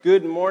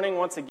Good morning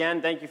once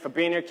again. Thank you for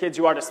being here. Kids,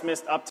 you are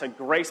dismissed up to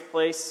Grace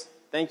Place.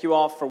 Thank you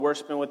all for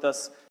worshiping with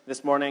us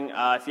this morning.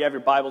 If you have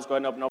your Bibles, go ahead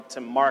and open up to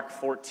Mark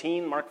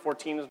 14. Mark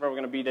 14 is where we're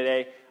going to be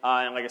today.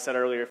 And like I said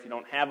earlier, if you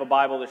don't have a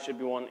Bible, there should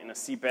be one in a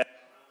seat bag.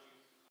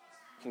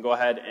 You can go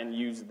ahead and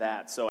use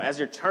that. So as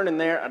you're turning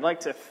there, I'd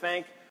like to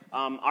thank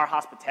our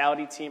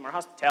hospitality team. Our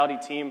hospitality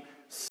team,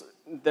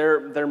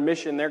 their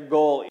mission, their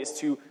goal is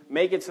to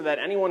make it so that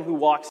anyone who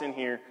walks in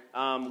here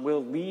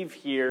will leave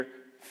here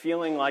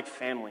feeling like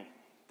family.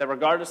 That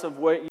regardless of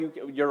what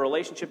your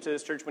relationship to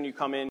this church when you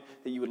come in,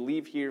 that you would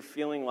leave here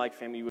feeling like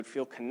family. You would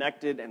feel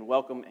connected and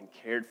welcome and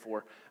cared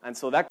for. And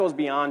so that goes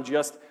beyond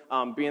just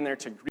being there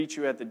to greet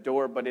you at the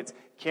door, but it's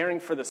caring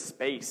for the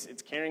space.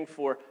 It's caring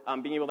for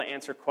being able to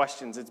answer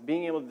questions. It's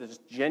being able to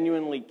just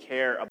genuinely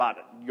care about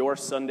your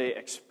Sunday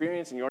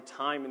experience and your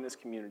time in this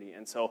community.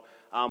 And so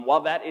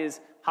while that is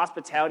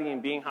hospitality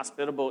and being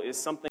hospitable is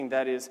something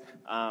that is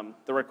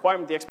the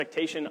requirement, the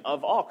expectation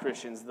of all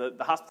Christians. The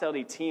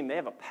hospitality team, they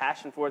have a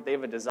passion for it. They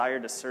have a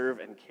desire to serve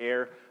and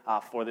care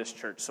for this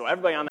church. So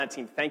everybody on that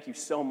team, thank you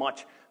so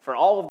much for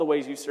all of the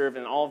ways you serve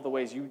and all of the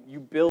ways you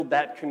build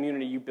that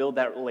community, you build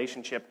that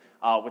relationship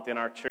within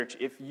our church.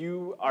 If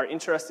you are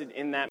interested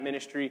in that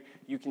ministry,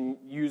 you can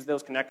use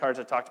those Connect cards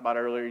I talked about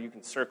earlier. You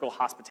can circle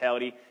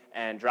hospitality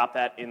and drop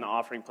that in the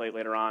offering plate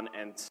later on,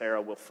 and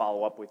Sarah will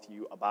follow up with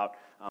you about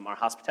our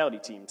hospitality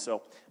team.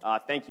 So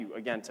thank you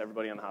again to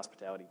everybody on the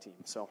hospitality team.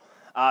 So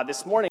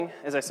this morning,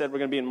 as I said, we're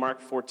going to be in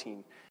Mark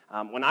 14.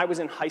 When I was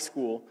in high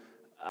school,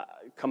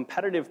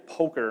 competitive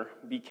poker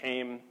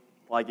became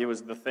like it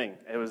was the thing.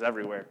 It was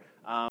everywhere,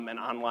 and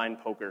online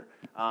poker.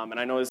 And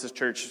I know this is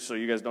church, so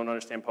you guys don't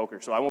understand poker,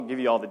 so I won't give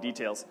you all the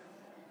details.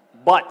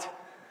 But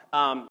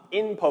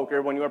in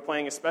poker, when you are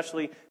playing,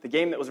 especially the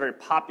game that was very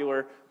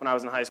popular when I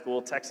was in high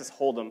school, Texas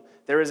Hold'em,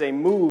 there is a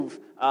move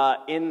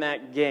in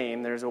that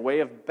game, there's a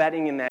way of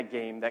betting in that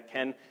game that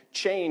can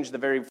change the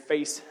very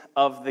face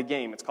of the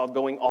game. It's called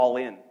going all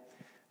in.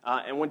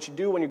 And what you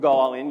do when you go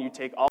all in, you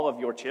take all of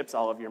your chips,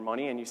 all of your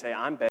money, and you say,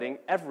 I'm betting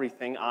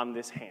everything on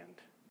this hand.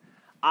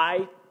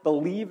 I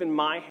believe in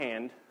my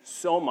hand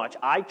so much,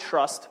 I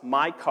trust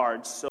my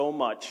cards so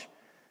much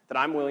that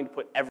I'm willing to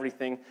put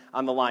everything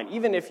on the line.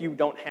 Even if you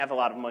don't have a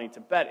lot of money to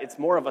bet, it's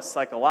more of a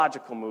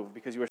psychological move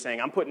because you were saying,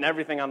 I'm putting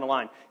everything on the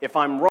line. If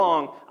I'm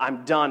wrong,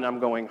 I'm done, I'm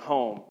going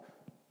home.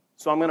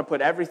 So I'm going to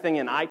put everything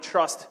in. I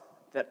trust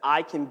that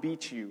I can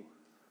beat you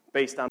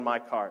based on my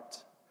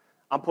cards.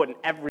 I'm putting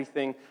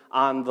everything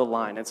on the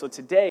line. And so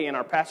today in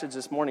our passage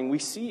this morning, we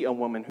see a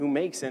woman who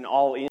makes an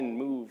all-in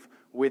move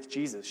with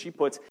Jesus. She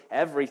puts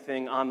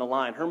everything on the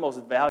line, her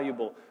most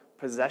valuable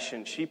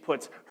possession. She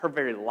puts her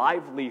very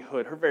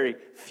livelihood, her very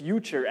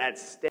future at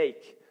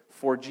stake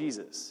for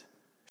Jesus.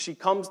 She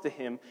comes to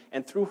him,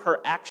 and through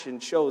her action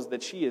shows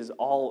that she is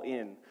all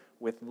in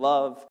with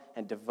love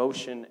and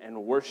devotion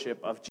and worship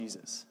of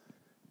Jesus.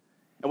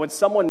 And when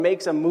someone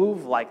makes a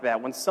move like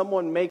that, when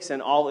someone makes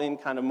an all-in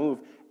kind of move,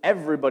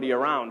 everybody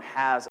around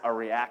has a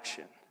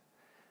reaction.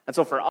 And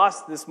so for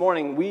us this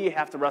morning, we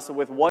have to wrestle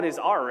with what is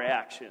our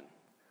reaction?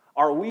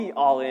 Are we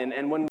all in?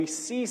 And when we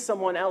see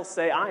someone else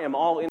say, I am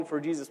all in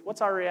for Jesus, what's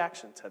our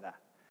reaction to that?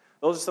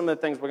 Those are some of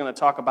the things we're going to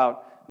talk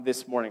about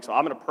this morning. So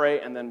I'm going to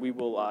pray, and then we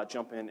will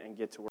jump in and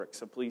get to work.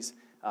 So please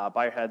bow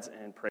your heads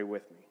and pray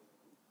with me.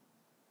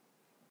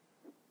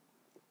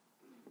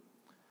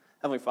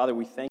 Heavenly Father,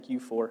 we thank you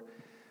for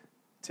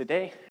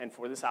today and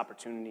for this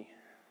opportunity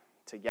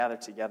to gather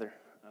together,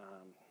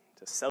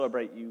 to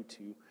celebrate you,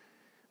 to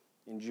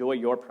enjoy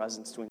your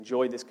presence, to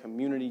enjoy this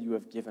community you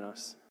have given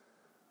us.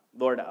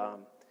 Lord,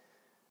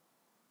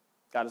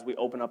 God, as we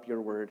open up your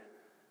word,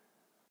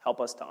 help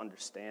us to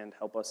understand,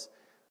 help us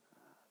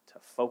to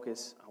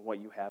focus on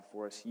what you have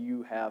for us.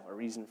 You have a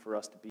reason for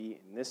us to be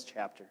in this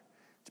chapter,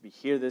 to be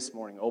here this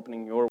morning,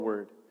 opening your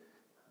word.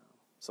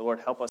 So, Lord,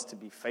 help us to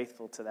be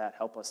faithful to that.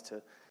 Help us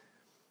to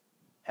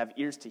have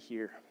ears to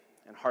hear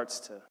and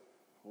hearts to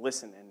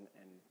listen and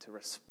to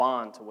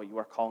respond to what you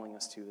are calling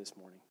us to this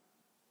morning.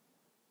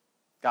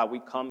 God, we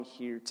come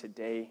here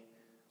today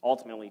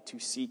ultimately to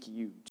seek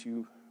you,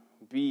 to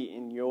be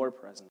in your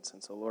presence.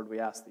 And so, Lord, we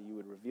ask that you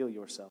would reveal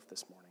yourself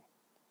this morning.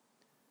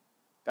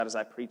 God, as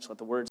I preach, let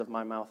the words of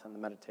my mouth and the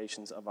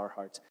meditations of our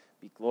hearts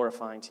be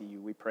glorifying to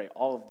you. We pray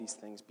all of these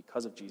things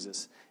because of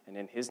Jesus, and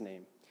in his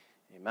name,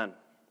 amen.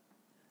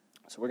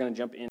 So we're going to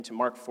jump into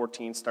Mark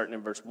 14, starting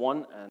in verse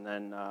 1, and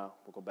then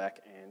we'll go back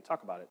and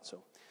talk about it.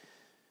 So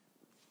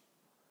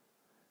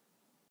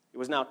it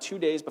was now 2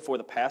 days before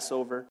the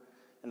Passover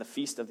and the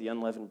feast of the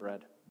unleavened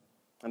bread.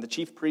 And the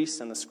chief priests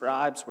and the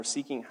scribes were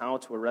seeking how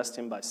to arrest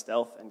him by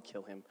stealth and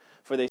kill him.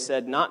 For they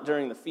said, not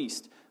during the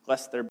feast,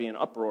 lest there be an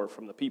uproar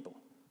from the people.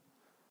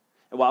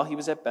 And while he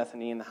was at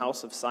Bethany in the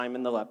house of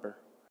Simon the leper,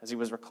 as he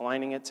was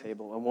reclining at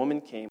table, a woman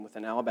came with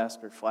an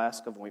alabaster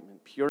flask of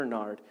ointment, pure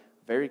nard,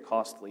 very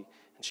costly,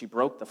 and she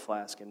broke the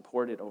flask and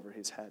poured it over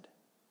his head.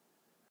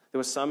 There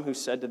was some who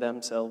said to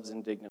themselves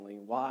indignantly,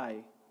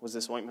 why was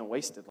this ointment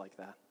wasted like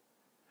that?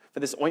 For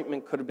this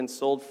ointment could have been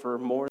sold for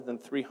more than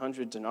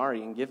 300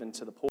 denarii and given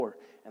to the poor.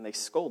 And they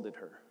scolded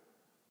her.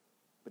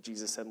 But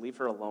Jesus said, leave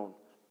her alone.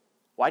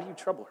 Why do you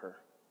trouble her?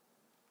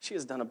 She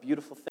has done a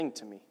beautiful thing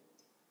to me.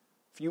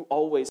 For you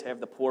always have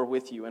the poor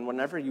with you, and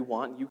whenever you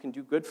want, you can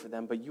do good for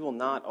them, but you will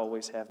not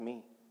always have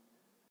me.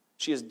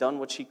 She has done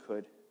what she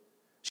could.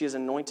 She has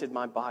anointed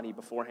my body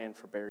beforehand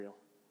for burial.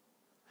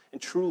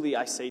 And truly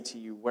I say to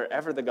you,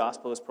 wherever the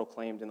gospel is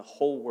proclaimed in the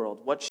whole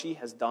world, what she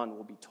has done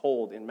will be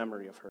told in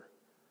memory of her."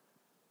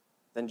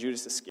 Then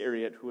Judas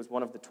Iscariot, who was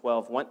one of the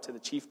 12, went to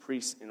the chief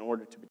priests in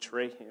order to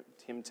betray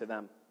him to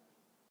them.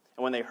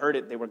 And when they heard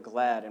it, they were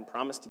glad and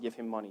promised to give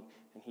him money,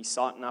 and he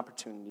sought an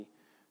opportunity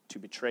to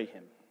betray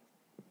him.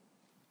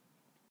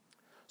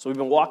 So we've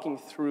been walking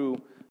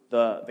through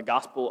the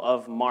Gospel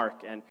of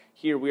Mark, and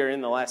here we are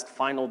in the last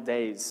final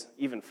days,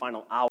 even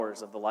final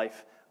hours of the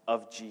life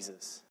of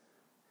Jesus.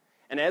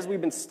 And as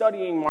we've been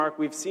studying Mark,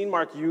 we've seen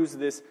Mark use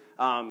this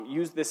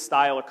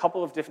style a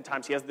couple of different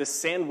times. He has this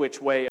sandwich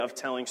way of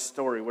telling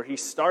story, where he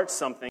starts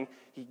something,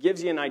 he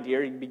gives you an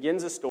idea, he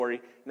begins a story,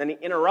 and then he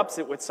interrupts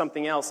it with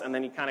something else, and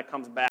then he kind of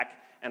comes back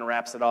and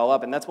wraps it all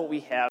up. And that's what we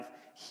have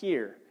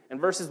here. In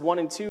verses 1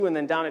 and 2, and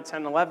then down at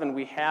 10 and 11,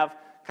 we have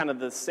kind of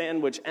the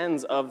sandwich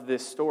ends of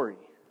this story.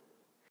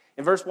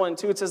 In verse 1 and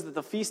 2, it says that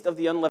the Feast of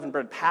the Unleavened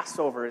Bread,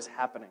 Passover, is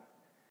happening.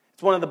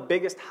 It's one of the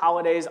biggest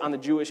holidays on the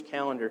Jewish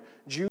calendar.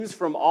 Jews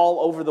from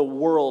all over the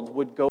world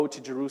would go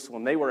to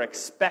Jerusalem. They were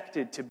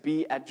expected to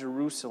be at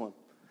Jerusalem.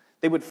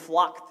 They would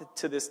flock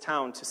to this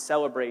town to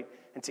celebrate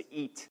and to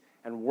eat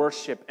and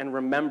worship and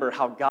remember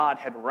how God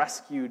had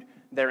rescued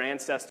their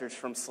ancestors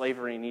from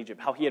slavery in Egypt,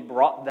 how he had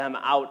brought them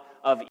out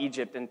of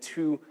Egypt and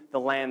to the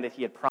land that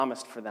he had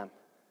promised for them.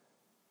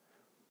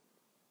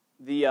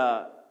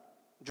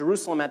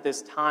 Jerusalem at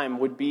this time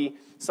would be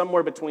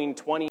somewhere between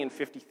 20 and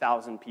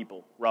 50,000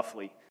 people,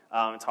 roughly.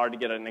 It's hard to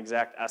get an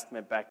exact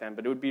estimate back then,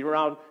 but it would be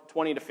around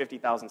 20 to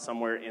 50,000,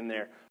 somewhere in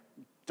there.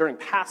 During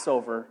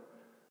Passover,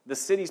 the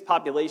city's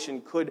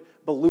population could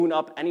balloon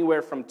up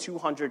anywhere from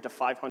 200 to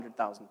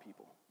 500,000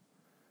 people.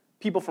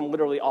 People from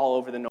literally all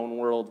over the known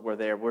world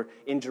were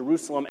in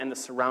Jerusalem and the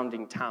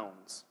surrounding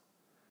towns.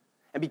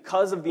 And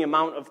because of the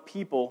amount of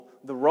people,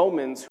 the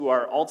Romans, who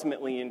are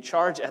ultimately in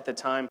charge at the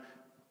time,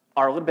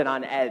 are a little bit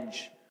on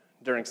edge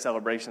during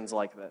celebrations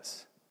like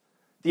this.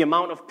 The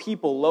amount of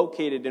people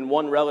located in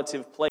one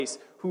relative place,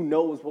 who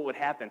knows what would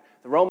happen?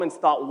 The Romans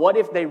thought, what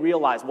if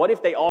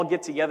they all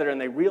get together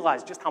and they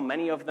realize just how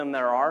many of them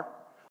there are?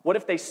 What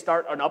if they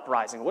start an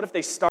uprising? What if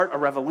they start a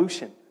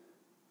revolution?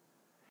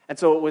 And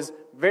so it was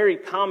very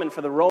common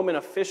for the Roman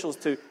officials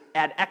to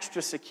add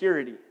extra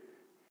security.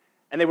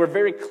 And they were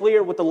very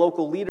clear with the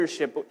local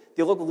leadership.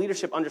 The local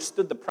leadership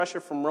understood the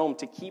pressure from Rome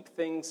to keep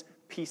things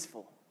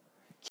peaceful.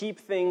 Keep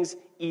things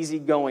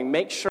easygoing.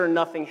 Make sure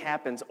nothing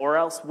happens, or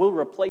else we'll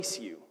replace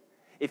you.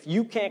 If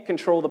you can't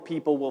control the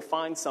people, we'll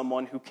find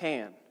someone who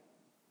can.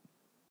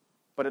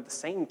 But at the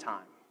same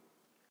time,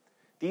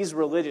 these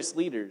religious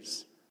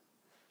leaders,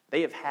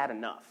 they have had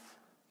enough.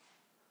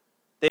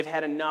 They've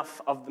had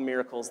enough of the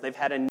miracles. They've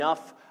had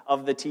enough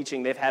of the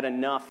teaching. They've had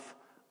enough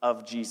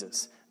of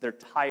Jesus. They're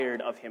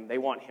tired of him. They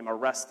want him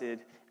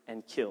arrested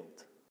and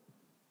killed.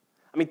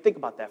 I mean, think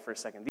about that for a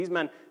second. These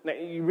men,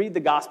 you read the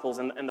Gospels,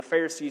 and the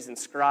Pharisees and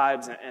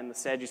scribes and the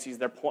Sadducees,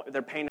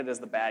 they're painted as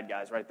the bad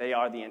guys, right? They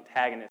are the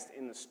antagonists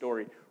in the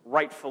story,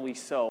 rightfully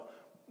so.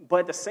 But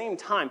at the same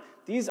time,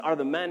 these are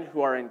the men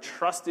who are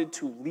entrusted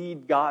to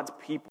lead God's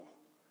people.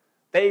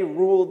 They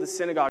ruled the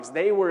synagogues.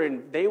 They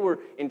were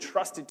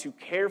entrusted to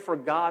care for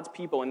God's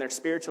people in their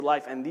spiritual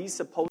life, and these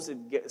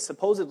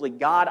supposedly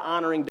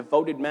God-honoring,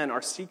 devoted men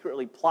are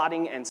secretly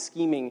plotting and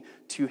scheming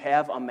to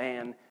have a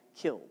man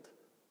killed.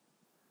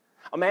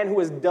 A man who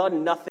has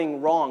done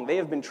nothing wrong. They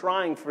have been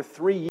trying for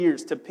 3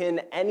 years to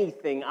pin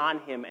anything on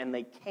him, and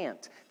they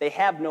can't. They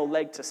have no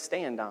leg to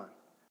stand on.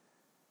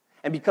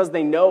 And because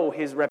they know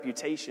his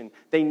reputation,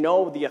 they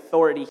know the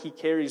authority he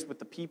carries with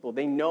the people,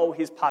 they know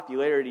his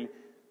popularity,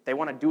 they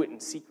want to do it in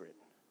secret.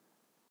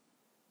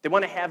 They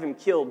want to have him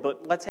killed,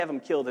 but let's have him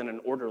killed in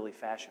an orderly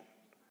fashion.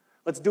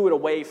 Let's do it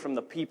away from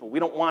the people. We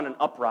don't want an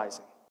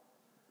uprising,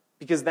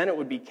 because then it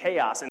would be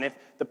chaos. And if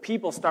the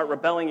people start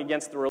rebelling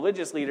against the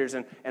religious leaders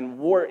and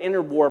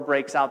inner war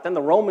breaks out, then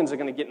the Romans are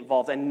going to get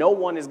involved, and no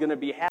one is going to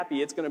be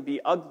happy. It's going to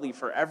be ugly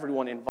for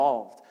everyone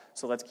involved.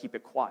 So let's keep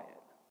it quiet.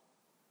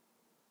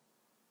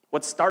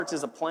 What starts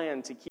as a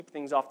plan to keep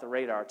things off the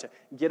radar, to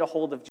get a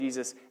hold of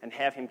Jesus and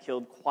have him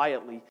killed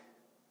quietly,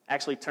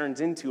 actually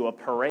turns into a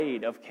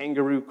parade of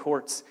kangaroo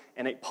courts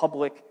and a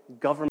public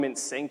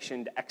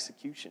government-sanctioned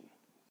execution.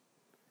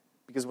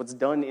 Because what's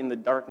done in the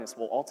darkness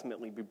will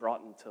ultimately be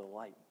brought into the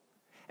light.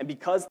 And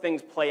because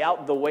things play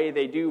out the way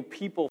they do,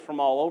 people from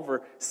all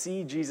over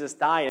see Jesus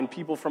die, and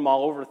people from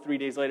all over 3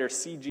 days later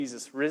see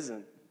Jesus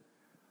risen.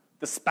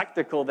 The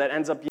spectacle that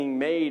ends up being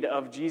made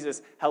of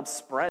Jesus helps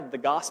spread the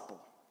gospel.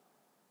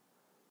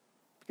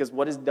 Because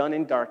what is done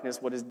in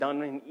darkness, what is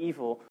done in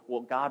evil,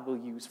 what God will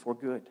use for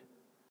good.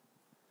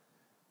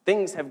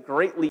 Things have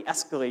greatly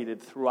escalated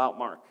throughout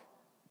Mark.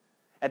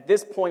 At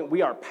this point,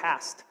 we are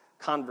past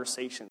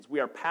conversations. We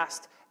are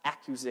past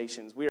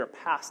accusations. We are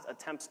past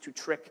attempts to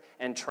trick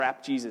and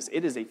trap Jesus.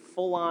 It is a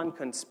full-on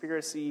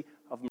conspiracy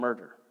of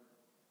murder.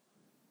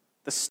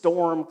 The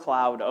storm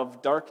cloud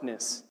of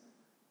darkness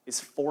is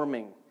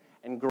forming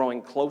and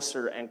growing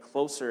closer and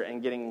closer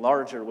and getting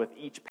larger with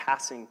each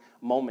passing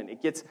moment.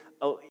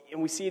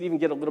 And we see it even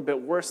get a little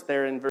bit worse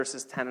there in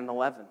verses 10 and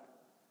 11.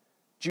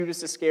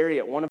 Judas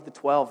Iscariot, one of the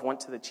 12, went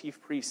to the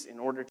chief priests in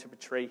order to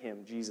betray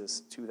him,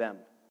 Jesus, to them.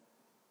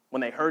 When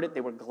they heard it,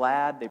 they were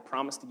glad. They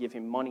promised to give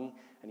him money,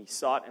 and he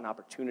sought an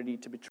opportunity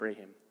to betray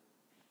him.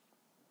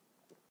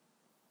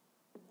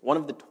 One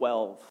of the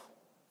 12,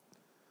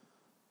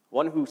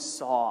 one who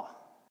saw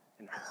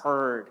and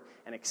heard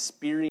and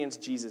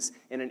experienced Jesus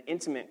in an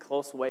intimate,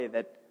 close way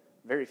that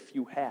very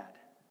few had.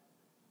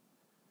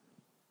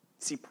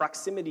 See,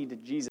 proximity to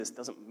Jesus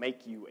doesn't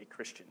make you a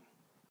Christian.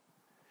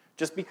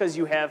 Just because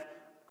you have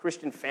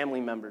Christian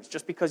family members,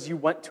 just because you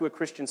went to a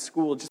Christian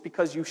school, just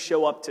because you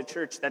show up to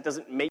church, that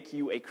doesn't make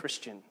you a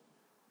Christian.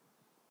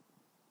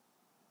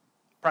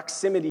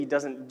 Proximity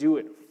doesn't do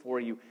it for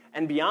you.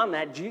 And beyond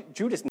that,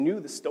 Judas knew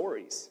the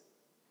stories.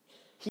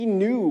 He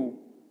knew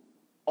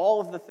all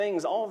of the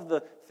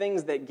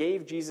things that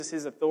gave Jesus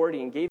his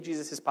authority and gave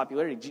Jesus his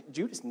popularity.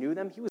 Judas knew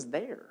them. He was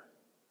there.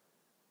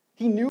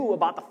 He knew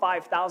about the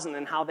 5,000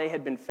 and how they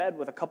had been fed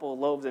with a couple of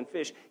loaves and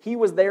fish. He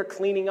was there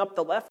cleaning up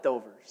the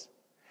leftovers.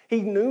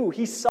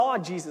 He saw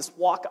Jesus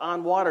walk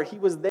on water. He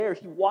was there.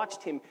 He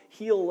watched him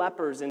heal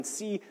lepers and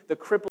see the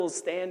cripples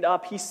stand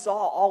up. He saw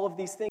all of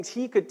these things.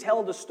 He could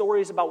tell the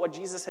stories about what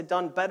Jesus had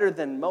done better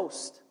than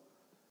most.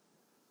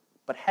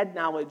 But head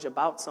knowledge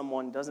about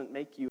someone doesn't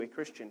make you a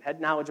Christian.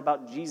 Head knowledge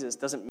about Jesus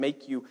doesn't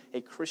make you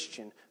a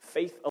Christian.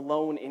 Faith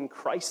alone in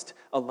Christ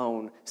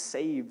alone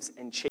saves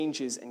and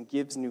changes and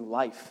gives new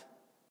life.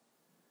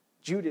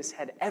 Judas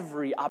had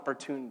every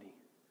opportunity.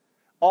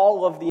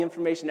 All of the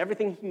information,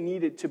 everything he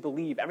needed to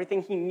believe,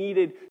 everything he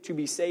needed to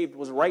be saved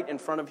was right in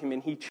front of him,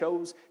 and he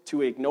chose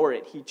to ignore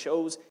it. He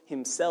chose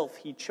himself.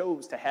 He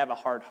chose to have a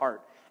hard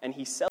heart, and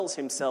he sells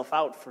himself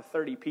out for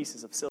 30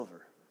 pieces of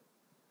silver.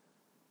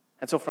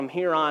 And so from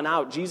here on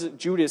out,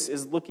 Judas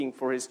is looking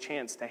for his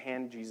chance to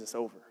hand Jesus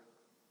over.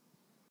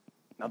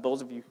 Now,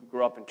 those of you who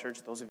grew up in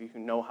church, those of you who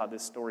know how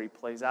this story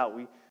plays out,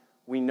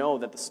 we know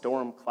that the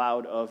storm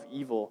cloud of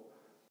evil,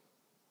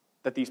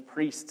 that these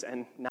priests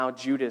and now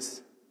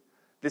Judas,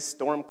 this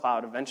storm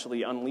cloud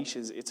eventually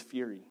unleashes its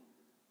fury.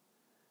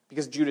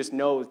 Because Judas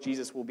knows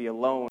Jesus will be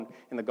alone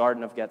in the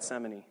Garden of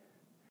Gethsemane.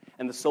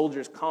 And the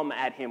soldiers come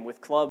at him with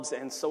clubs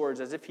and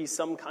swords as if he's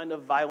some kind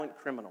of violent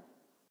criminal.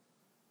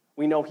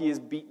 We know he is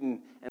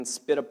beaten and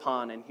spit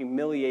upon and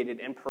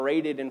humiliated and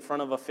paraded in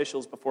front of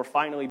officials before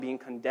finally being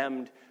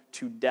condemned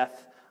to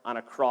death on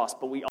a cross.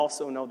 But we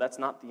also know that's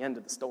not the end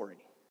of the story.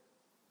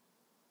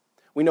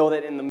 We know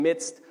that in the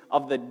midst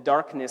of the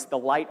darkness, the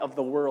light of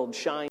the world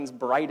shines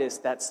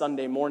brightest that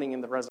Sunday morning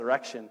in the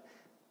resurrection.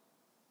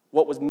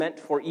 What was meant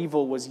for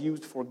evil was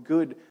used for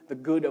good, the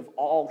good of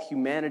all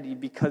humanity,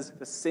 because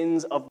the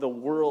sins of the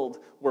world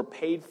were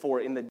paid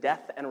for in the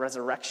death and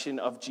resurrection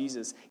of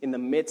Jesus. In the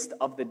midst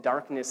of the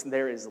darkness,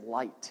 there is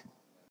light.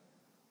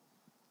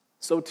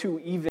 So too,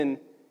 even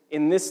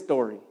in this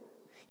story,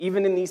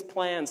 even in these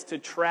plans to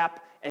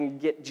trap and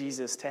get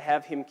Jesus, to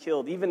have him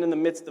killed, even in the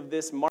midst of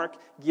this, Mark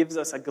gives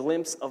us a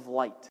glimpse of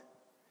light.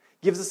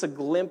 Gives us a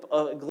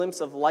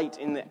glimpse of light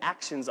in the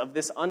actions of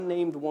this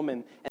unnamed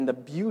woman and the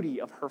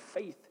beauty of her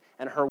faith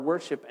and her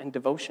worship and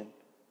devotion.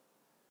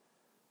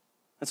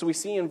 And so we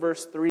see in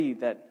verse 3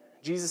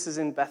 that Jesus is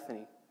in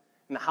Bethany,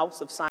 in the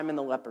house of Simon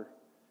the leper.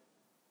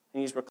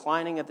 And he's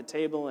reclining at the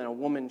table, and a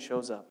woman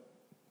shows up.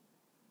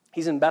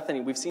 He's in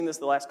Bethany. We've seen this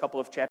the last couple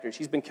of chapters.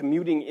 He's been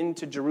commuting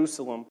into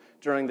Jerusalem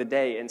during the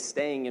day and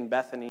staying in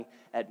Bethany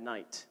at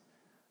night.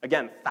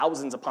 Again,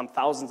 thousands upon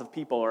thousands of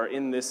people are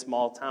in this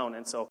small town,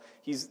 and so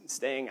he's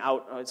staying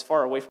out as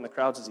far away from the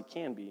crowds as he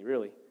can be,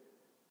 really.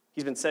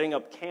 He's been setting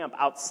up camp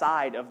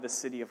outside of the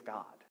city of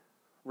God,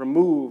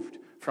 removed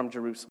from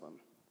Jerusalem.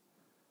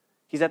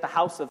 He's at the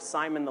house of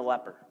Simon the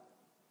leper.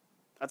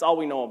 That's all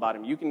we know about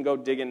him. You can go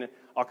dig in.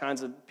 All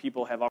kinds of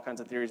people have all kinds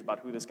of theories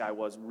about who this guy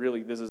was.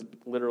 Really, this is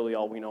literally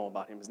all we know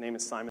about him. His name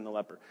is Simon the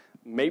leper.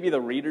 Maybe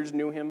the readers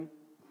knew him,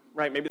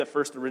 right? Maybe the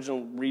first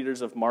original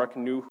readers of Mark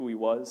knew who he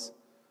was.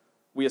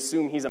 We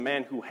assume he's a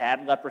man who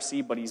had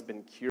leprosy, but he's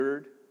been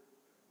cured.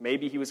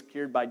 Maybe he was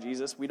cured by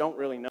Jesus. We don't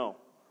really know.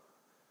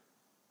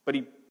 But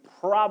he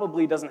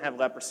probably doesn't have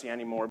leprosy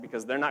anymore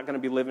because they're not going to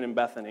be living in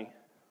Bethany.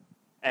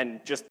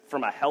 And just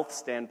from a health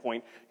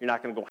standpoint, you're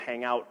not going to go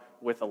hang out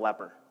with a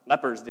leper.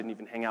 Lepers didn't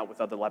even hang out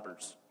with other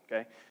lepers,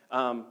 okay?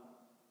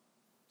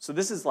 So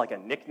this is like a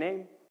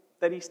nickname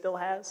that he still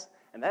has,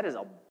 and that is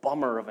a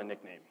bummer of a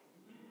nickname.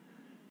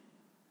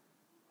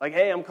 Like,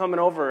 hey, I'm coming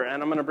over,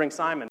 and I'm going to bring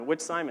Simon.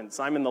 Which Simon?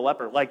 Simon the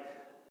leper. Like,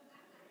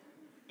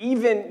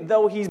 even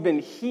though he's been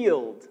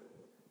healed,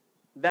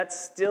 that's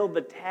still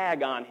the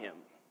tag on him.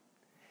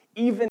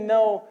 Even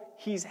though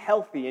he's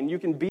healthy, and you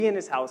can be in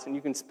his house, and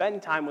you can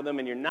spend time with him,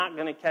 and you're not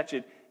going to catch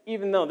it,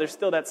 even though there's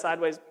still that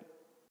sideways,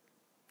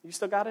 you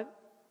still got it?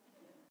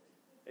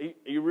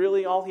 Are you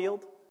really all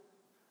healed?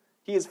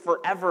 He is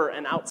forever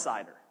an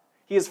outsider.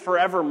 He is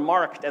forever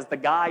marked as the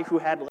guy who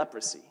had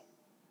leprosy.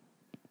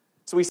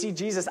 So we see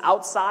Jesus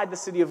outside the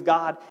city of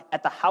God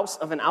at the house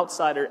of an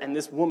outsider, and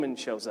this woman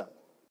shows up.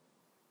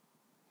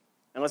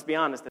 And let's be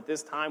honest, at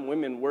this time,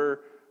 women were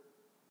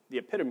the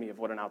epitome of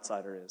what an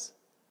outsider is.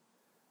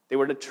 They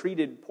were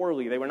treated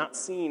poorly. They were not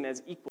seen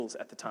as equals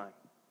at the time.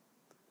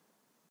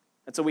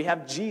 And so we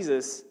have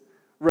Jesus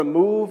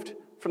removed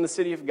from the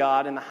city of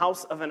God in the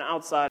house of an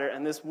outsider,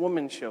 and this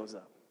woman shows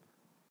up.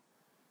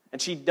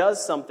 And she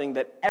does something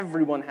that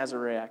everyone has a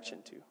reaction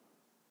to.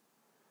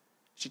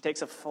 She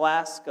takes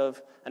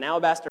an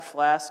alabaster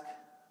flask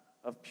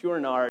of pure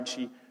nard.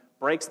 She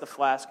breaks the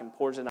flask and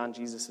pours it on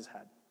Jesus'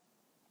 head.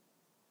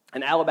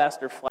 An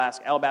alabaster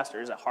flask. Alabaster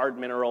is a hard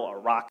mineral, a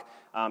rock.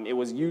 It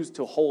was used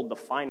to hold the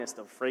finest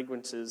of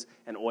fragrances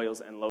and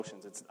oils and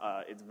lotions.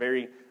 It's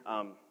very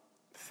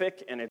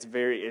thick, and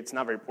it's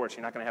not very porous.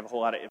 You're not going to have a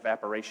whole lot of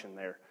evaporation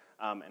there.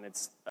 And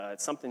it's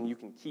something you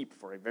can keep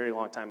for a very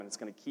long time, and it's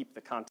going to keep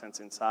the contents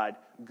inside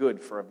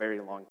good for a very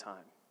long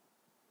time.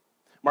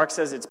 Mark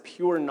says it's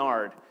pure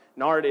nard.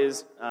 Nard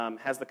has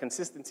the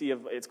consistency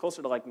of, it's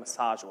closer to like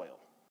massage oil.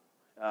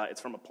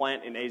 It's from a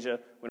plant in Asia.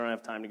 We don't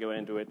have time to go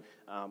into it.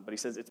 But he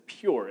says it's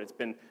pure. It's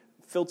been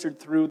filtered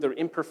through. The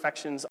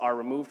imperfections are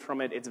removed from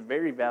it. It's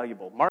very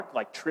valuable.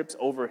 Mark trips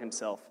over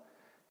himself.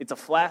 It's a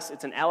flask.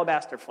 It's an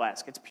alabaster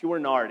flask. It's pure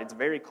nard. It's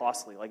very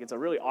costly. It's a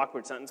really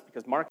awkward sentence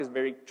because Mark is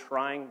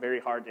trying very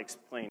hard to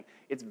explain.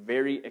 It's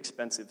very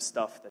expensive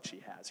stuff that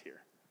she has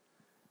here.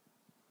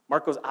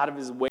 Mark goes out of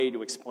his way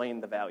to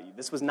explain the value.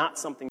 This was not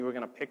something you were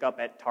going to pick up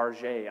at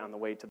Target on the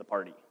way to the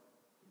party.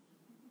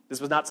 This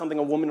was not something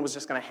a woman was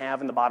just going to have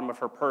in the bottom of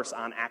her purse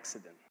on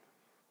accident.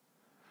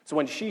 So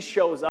when she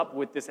shows up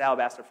with this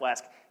alabaster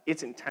flask,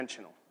 it's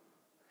intentional.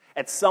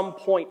 At some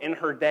point in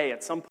her day,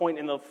 at some point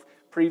in the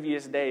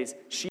previous days,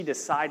 she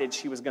decided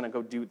she was going to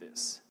go do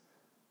this.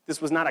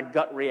 This was not a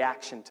gut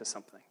reaction to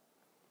something.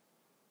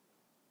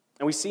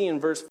 And we see in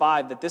verse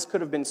 5 that this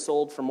could have been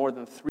sold for more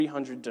than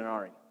 300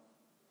 denarii.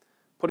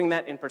 Putting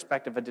that in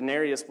perspective, a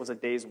denarius was a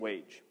day's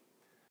wage.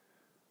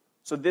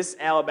 So this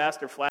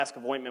alabaster flask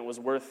of ointment was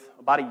worth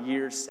about a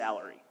year's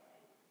salary.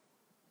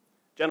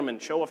 Gentlemen,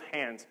 show of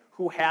hands,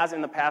 who has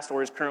in the past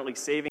or is currently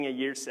saving a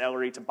year's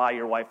salary to buy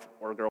your wife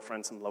or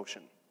girlfriend some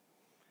lotion?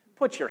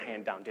 Put your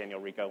hand down, Daniel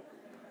Rico.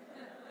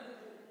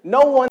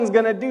 No one's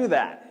going to do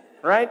that,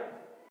 right?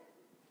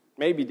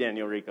 Maybe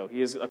Daniel Rico.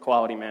 He is a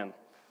quality man.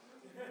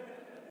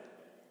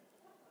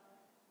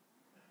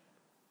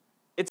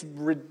 It's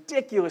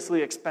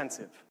ridiculously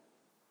expensive.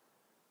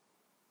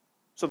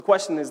 So the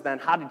question is then,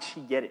 how did she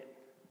get it?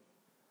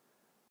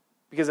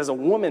 Because as a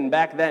woman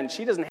back then,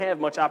 she doesn't have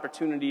much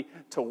opportunity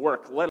to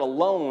work, let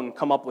alone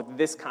come up with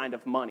this kind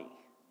of money.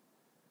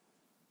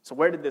 So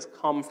where did this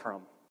come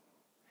from?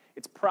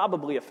 It's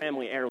probably a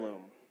family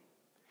heirloom.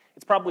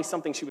 It's probably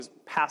something she was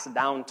passed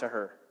down to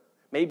her,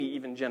 maybe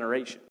even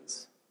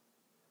generations.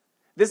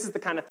 This is the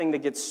kind of thing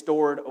that gets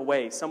stored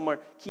away somewhere.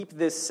 Keep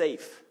this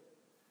safe.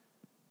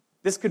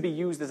 This could be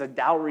used as a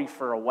dowry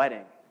for a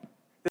wedding.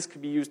 This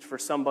could be used for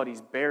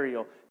somebody's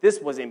burial. This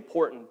was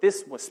important.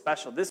 This was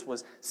special. This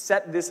was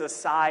set this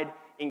aside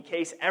in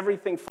case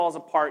everything falls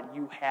apart.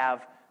 You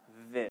have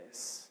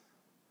this.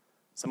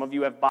 Some of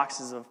you have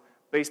boxes of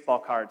baseball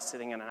cards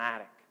sitting in an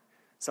attic.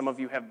 Some of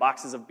you have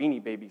boxes of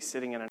Beanie Babies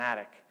sitting in an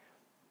attic.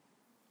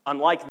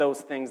 Unlike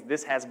those things,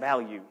 this has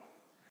value.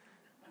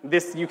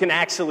 This you can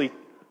actually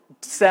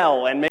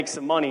sell and make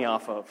some money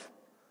off of.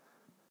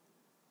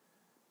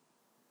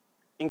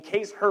 In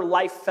case her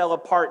life fell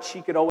apart, she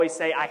could always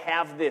say, I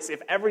have this.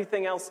 If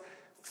everything else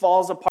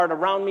falls apart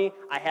around me,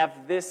 I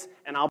have this,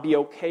 and I'll be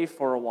okay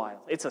for a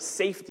while. It's a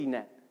safety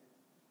net.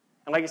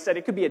 And like I said,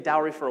 it could be a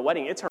dowry for a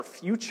wedding. It's her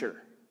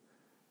future.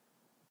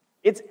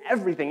 It's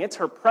everything. It's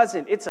her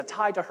present. It's a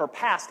tie to her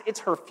past. It's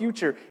her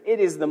future.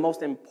 It is the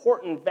most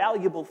important,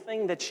 valuable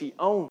thing that she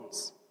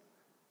owns.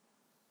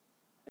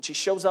 And she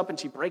shows up and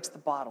she breaks the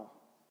bottle.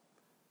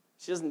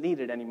 She doesn't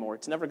need it anymore.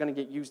 It's never going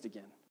to get used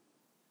again.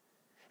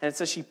 And it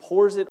says she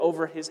pours it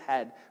over his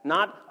head.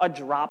 Not a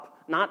drop,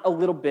 not a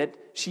little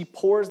bit. She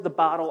pours the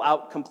bottle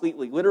out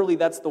completely. Literally,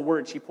 that's the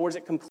word. She pours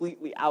it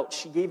completely out.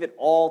 She gave it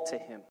all to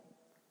him.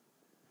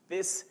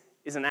 This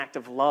is an act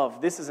of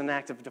love. This is an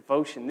act of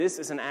devotion. This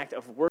is an act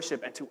of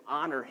worship and to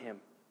honor him.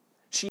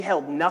 She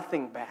held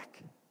nothing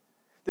back.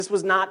 This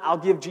was not, I'll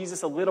give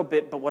Jesus a little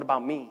bit, but what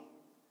about me?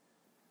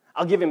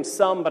 I'll give him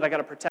some, but I got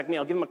to protect me.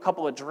 I'll give him a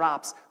couple of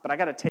drops, but I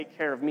got to take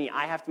care of me.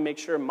 I have to make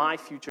sure my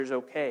future's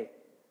okay.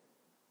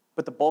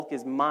 But the bulk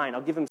is mine.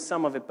 I'll give him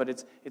some of it, but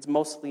it's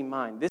mostly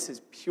mine. This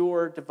is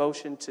pure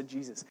devotion to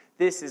Jesus.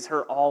 This is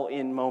her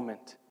all-in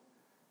moment.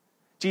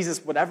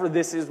 Jesus, whatever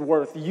this is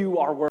worth, you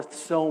are worth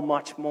so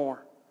much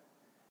more.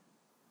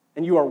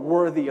 And you are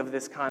worthy of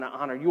this kind of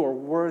honor. You are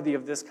worthy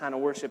of this kind of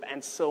worship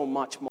and so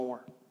much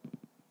more.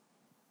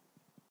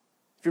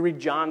 If you read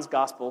John's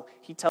gospel,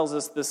 he tells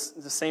us the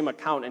same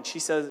account. And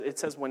it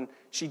says when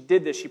she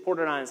did this, she poured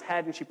it on his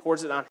head and she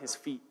pours it on his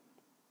feet.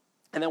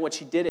 And then when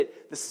she did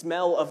it, the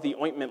smell of the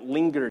ointment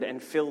lingered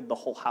and filled the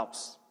whole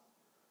house.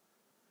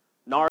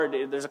 Nard,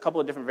 there's a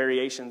couple of different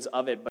variations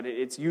of it, but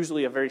it's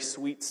usually a very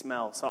sweet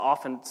smell. So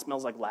often it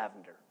smells like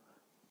lavender.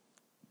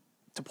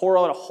 To pour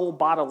out a whole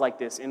bottle like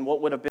this in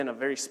what would have been a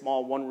very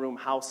small one-room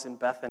house in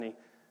Bethany,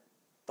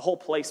 the whole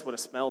place would have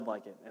smelled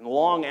like it. And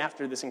long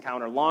after this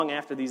encounter, long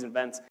after these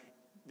events,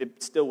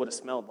 it still would have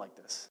smelled like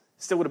this.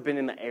 It still would have been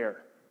in the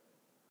air.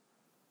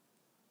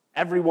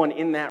 Everyone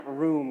in that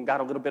room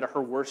got a little bit of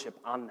her worship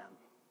on them.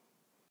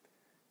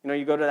 You know,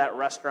 you go to that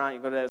restaurant,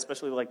 you go to that,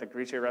 especially like the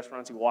Grecian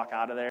restaurants, you walk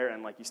out of there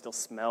and like you still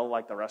smell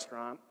like the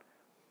restaurant.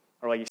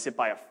 Or like you sit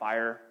by a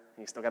fire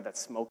and you still got that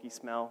smoky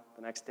smell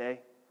the next day.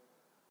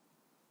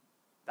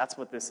 That's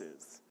what this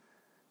is.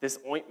 This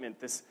ointment,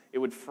 it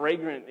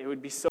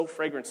would be so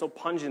fragrant, so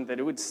pungent that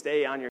it would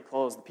stay on your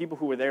clothes. The people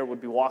who were there would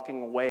be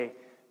walking away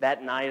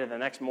that night or the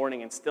next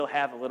morning and still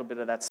have a little bit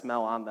of that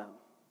smell on them.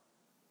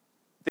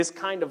 This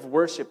kind of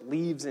worship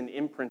leaves an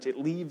imprint. It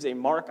leaves a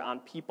mark on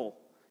people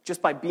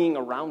just by being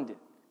around it.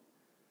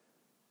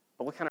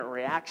 But what kind of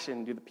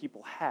reaction do the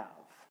people have?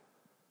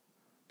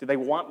 Do they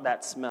want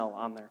that smell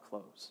on their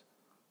clothes?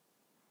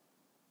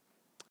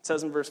 It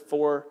says in verse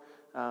 4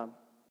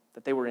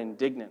 that they were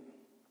indignant.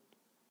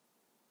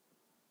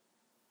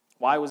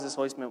 Why was this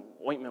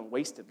ointment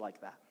wasted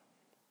like that?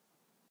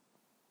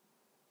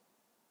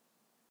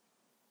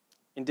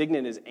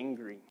 Indignant is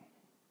angry,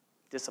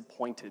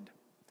 disappointed,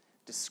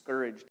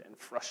 discouraged, and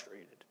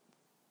frustrated.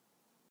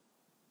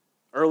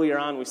 Earlier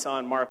on, we saw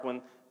in Mark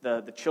when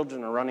the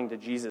children are running to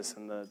Jesus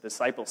and the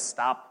disciples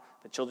stop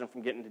the children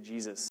from getting to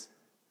Jesus.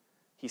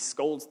 He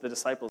scolds the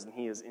disciples and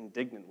he is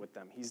indignant with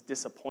them. He's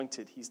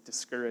disappointed, he's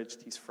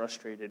discouraged, he's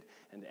frustrated,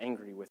 and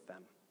angry with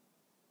them.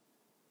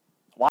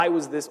 Why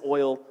was this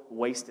oil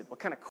wasted? What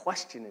kind of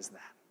question is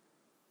that?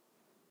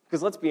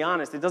 Because let's be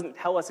honest, it doesn't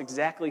tell us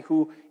exactly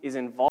who is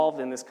involved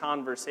in this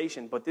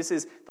conversation, but this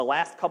is the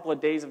last couple of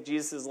days of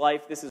Jesus'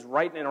 life. This is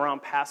right in and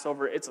around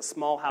Passover. It's a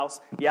small house.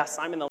 Yeah,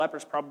 Simon the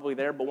leper's probably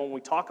there, but when we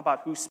talk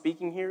about who's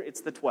speaking here,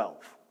 it's the 12.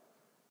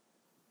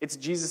 It's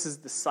Jesus'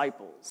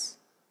 disciples.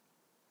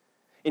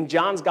 In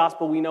John's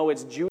gospel, we know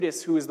it's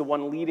Judas who is the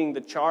one leading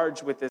the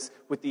charge with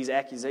these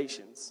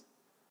accusations.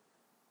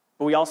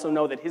 But we also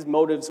know that his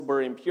motives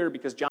were impure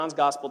because John's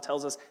gospel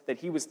tells us that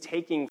he was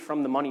taking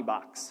from the money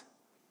box.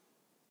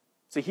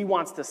 So he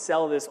wants to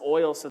sell this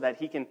oil so that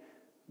he can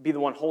be the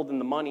one holding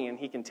the money and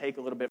he can take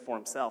a little bit for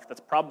himself.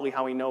 That's probably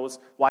how he knows,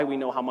 why we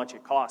know how much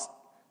it cost.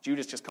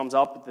 Judas just comes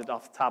up with it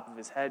off the top of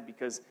his head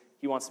because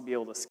he wants to be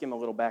able to skim a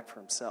little back for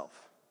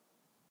himself.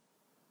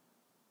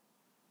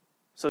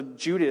 So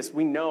Judas,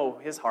 we know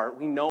his heart,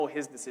 we know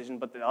his decision,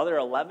 but the other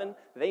 11,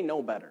 they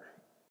know better.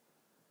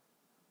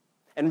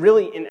 And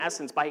really, in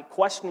essence, by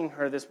questioning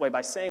her this way,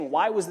 by saying,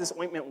 why was this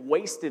ointment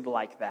wasted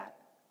like that?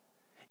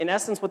 In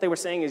essence, what they were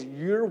saying is,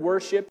 your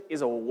worship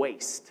is a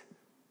waste.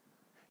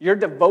 Your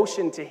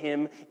devotion to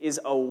him is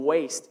a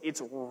waste.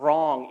 It's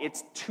wrong.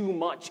 It's too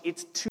much.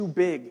 It's too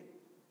big.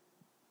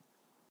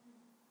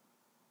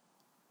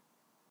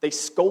 They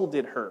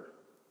scolded her.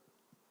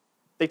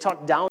 They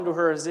talked down to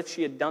her as if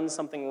she had done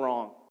something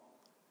wrong.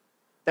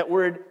 That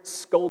word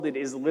scolded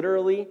is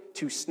literally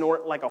to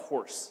snort like a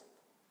horse.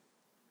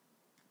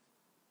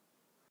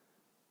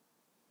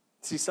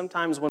 See,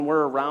 sometimes when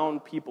we're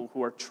around people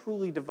who are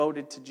truly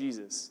devoted to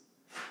Jesus,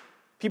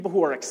 people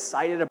who are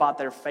excited about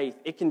their faith,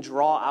 it can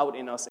draw out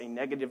in us a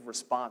negative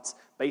response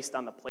based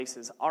on the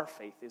places our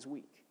faith is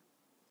weak.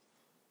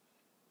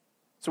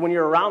 So when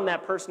you're around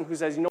that person who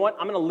says, you know what,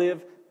 I'm going to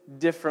live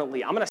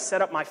differently. I'm going to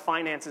set up my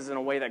finances in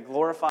a way that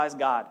glorifies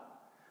God.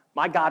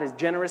 My God is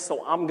generous,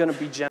 so I'm going to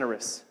be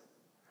generous.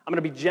 I'm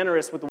going to be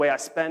generous with the way I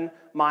spend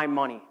my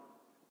money.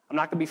 I'm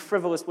not going to be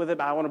frivolous with it,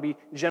 but I want to be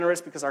generous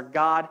because our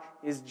God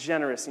is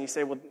generous. And you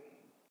say, well,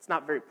 it's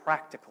not very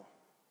practical.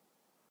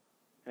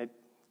 And it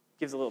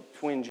gives a little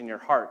twinge in your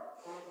heart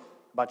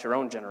about your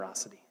own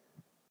generosity.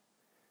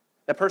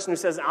 That person who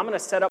says, I'm going to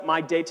set up my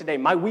day-to-day,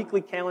 my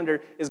weekly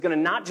calendar is going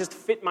to not just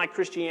fit my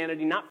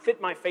Christianity, not fit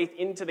my faith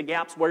into the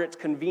gaps where it's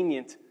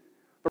convenient,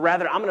 but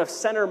rather I'm going to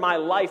center my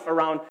life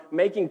around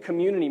making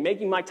community,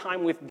 making my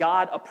time with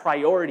God a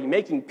priority,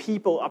 making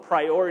people a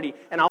priority,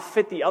 and I'll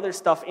fit the other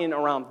stuff in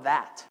around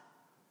that.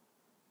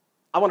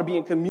 I want to be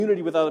in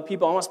community with other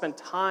people. I want to spend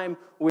time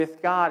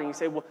with God. And you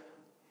say, well,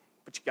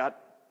 but you got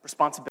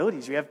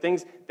responsibilities. You have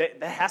things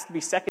that has to be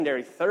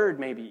secondary, third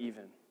maybe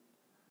even.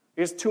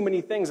 There's too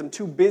many things. I'm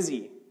too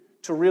busy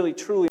to really,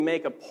 truly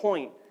make a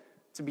point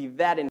to be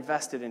that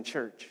invested in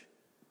church.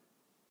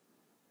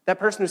 That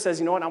person who says,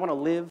 you know what, I want to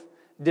live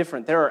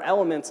different. There are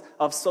elements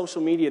of social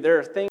media. There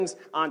are things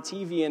on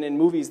TV and in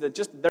movies that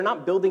they're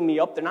not building me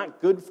up. They're not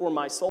good for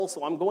my soul,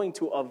 so I'm going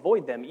to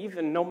avoid them,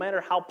 even no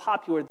matter how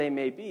popular they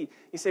may be.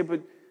 You say,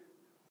 but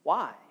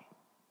why?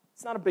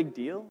 It's not a big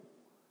deal.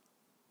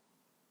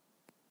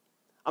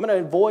 I'm going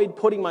to avoid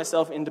putting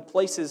myself into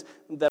places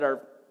that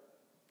are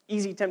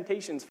easy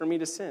temptations for me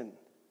to sin.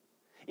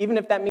 Even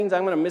if that means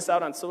I'm going to miss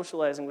out on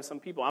socializing with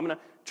some people, I'm going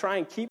to try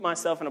and keep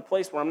myself in a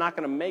place where I'm not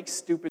going to make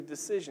stupid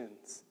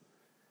decisions.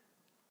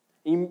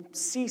 You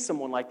see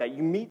someone like that.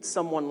 You meet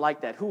someone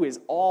like that who is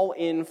all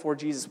in for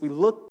Jesus. We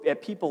look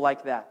at people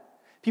like that.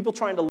 People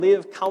trying to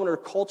live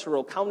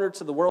countercultural, counter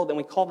to the world, and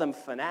we call them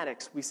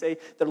fanatics. We say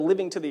they're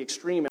living to the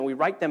extreme, and we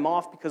write them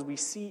off because we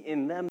see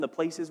in them the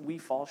places we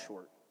fall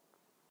short.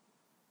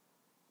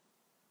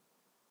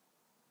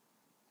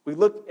 We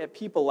look at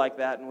people like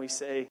that and we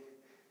say,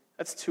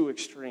 that's too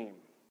extreme.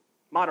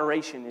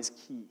 Moderation is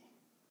key.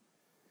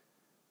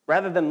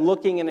 Rather than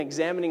looking and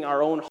examining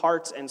our own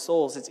hearts and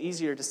souls, it's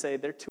easier to say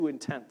they're too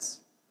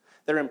intense.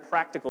 They're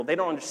impractical. They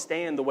don't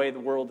understand the way the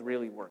world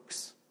really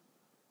works.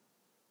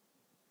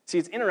 See,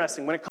 it's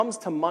interesting. When it comes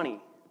to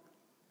money,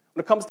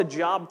 when it comes to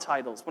job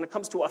titles, when it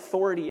comes to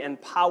authority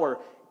and power,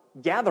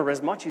 gather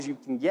as much as you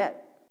can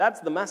get. That's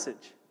the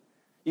message.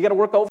 You got to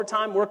work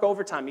overtime, work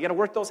overtime. You got to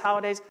work those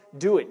holidays,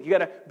 do it. You got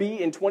to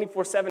be in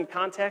 24/7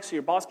 contact so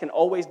your boss can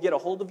always get a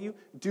hold of you.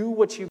 Do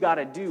what you got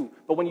to do.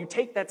 But when you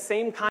take that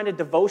same kind of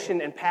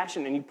devotion and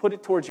passion and you put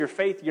it towards your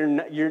faith,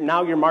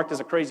 you're marked as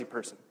a crazy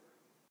person.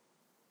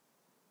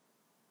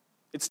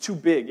 It's too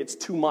big. It's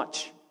too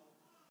much.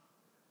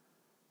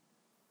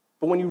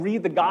 But when you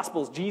read the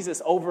Gospels,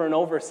 Jesus over and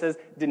over says,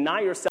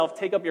 deny yourself,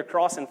 take up your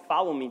cross and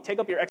follow me. Take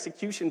up your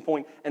execution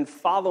point and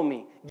follow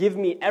me. Give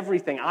me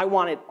everything. I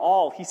want it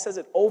all. He says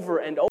it over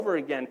and over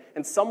again.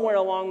 And somewhere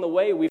along the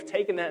way, we've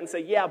taken that and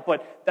say, yeah,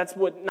 but that's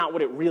not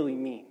what it really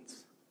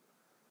means.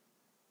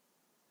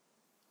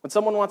 When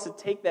someone wants to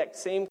take that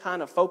same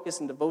kind of focus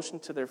and devotion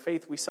to their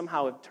faith, we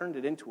somehow have turned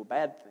it into a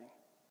bad thing.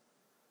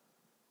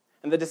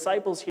 And the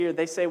disciples here,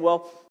 they say,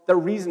 well, the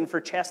reason for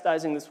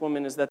chastising this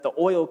woman is that the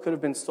oil could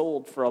have been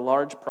sold for a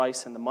large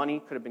price and the money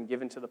could have been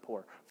given to the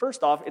poor.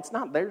 First off, it's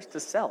not theirs to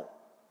sell.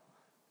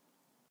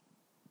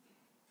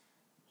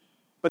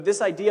 But this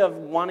idea of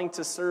wanting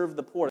to serve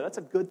the poor, that's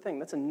a good thing.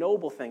 That's a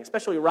noble thing,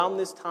 especially around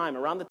this time,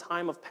 around the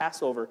time of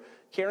Passover.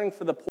 Caring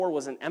for the poor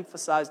was an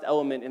emphasized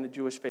element in the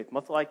Jewish faith.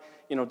 Much like,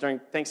 during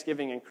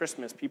Thanksgiving and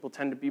Christmas, people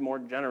tend to be more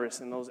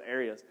generous in those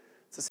areas.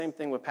 It's the same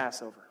thing with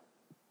Passover.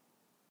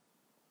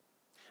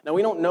 Now,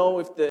 we don't know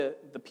if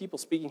the people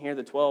speaking here,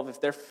 the 12,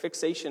 if their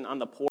fixation on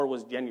the poor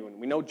was genuine.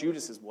 We know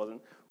Judas's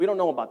wasn't. We don't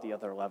know about the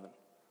other 11.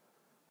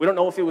 We don't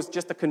know if it was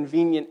just a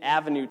convenient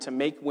avenue to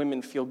make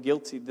women feel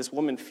guilty, this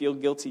woman feel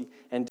guilty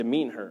and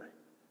demean her.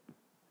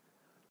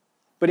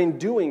 But in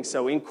doing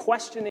so, in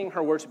questioning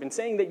her worship, in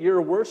saying that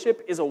your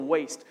worship is a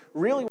waste,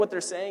 really what they're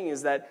saying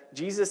is that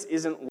Jesus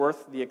isn't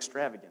worth the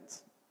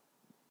extravagance.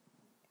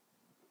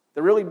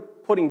 They're really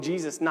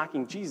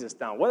knocking Jesus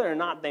down. Whether or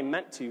not they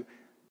meant to,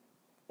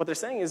 what they're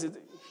saying is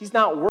he's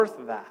not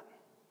worth that.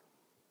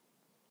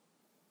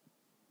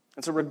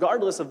 And so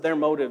regardless of their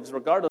motives,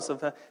 regardless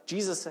of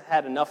Jesus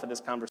had enough of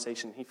this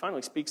conversation. He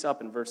finally speaks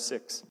up in verse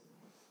 6.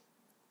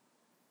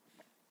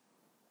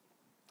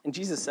 And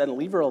Jesus said,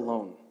 leave her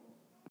alone.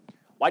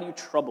 Why do you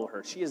trouble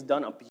her? She has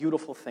done a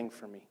beautiful thing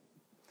for me.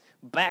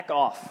 Back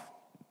off.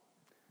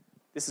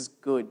 This is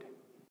good.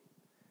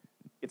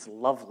 It's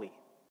lovely.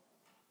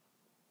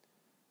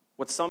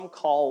 What some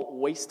call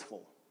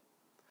wasteful,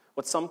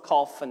 what some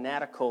call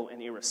fanatical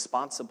and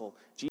irresponsible,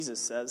 Jesus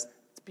says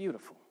it's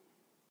beautiful.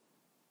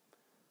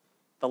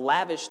 The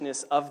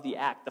lavishness of the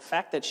act, the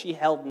fact that she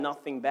held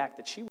nothing back,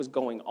 that she was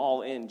going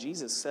all in,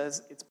 Jesus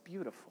says it's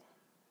beautiful.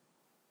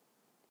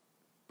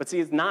 But see,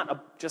 it's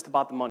not just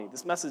about the money.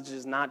 This message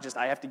is not just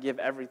I have to give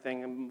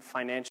everything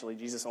financially.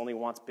 Jesus only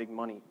wants big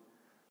money.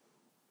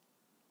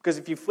 Because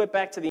if you flip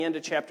back to the end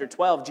of chapter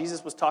 12,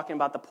 Jesus was talking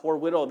about the poor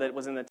widow that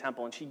was in the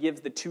temple, and she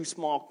gives the 2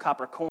 small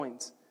copper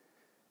coins.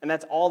 And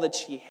that's all that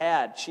she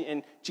had.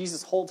 And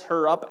Jesus holds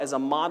her up as a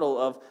model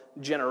of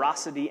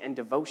generosity and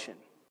devotion.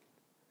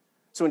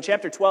 So in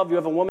chapter 12, you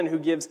have a woman who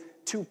gives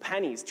 2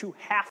 pennies, 2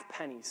 half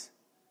pennies.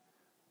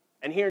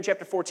 And here in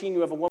chapter 14,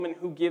 you have a woman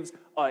who gives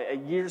a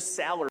year's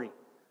salary.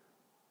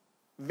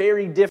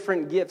 Very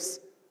different gifts,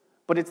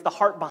 but it's the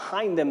heart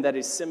behind them that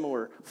is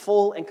similar.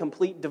 Full and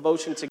complete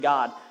devotion to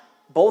God.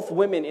 Both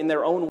women, in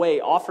their own way,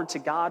 offer to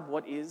God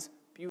what is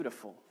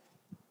beautiful.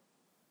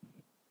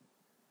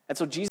 And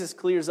so Jesus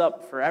clears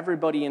up for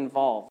everybody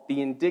involved,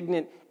 the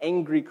indignant,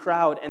 angry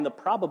crowd, and the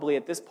probably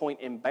at this point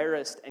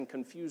embarrassed and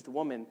confused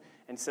woman,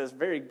 and says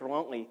very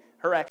bluntly,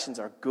 her actions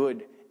are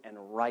good and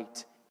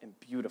right and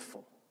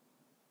beautiful.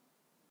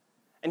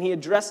 And he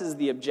addresses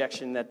the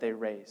objection that they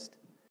raised.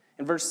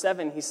 In verse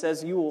 7, he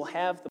says, you will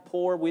have the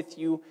poor with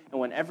you, and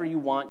whenever you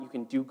want, you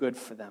can do good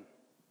for them.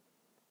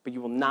 But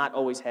you will not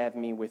always have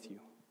me with you.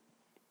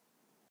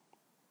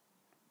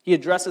 He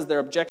addresses their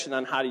objection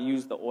on how to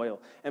use the oil.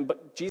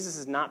 But Jesus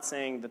is not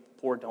saying that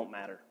the poor don't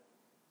matter.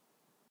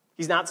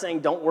 He's not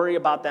saying don't worry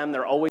about them.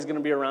 They're always going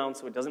to be around,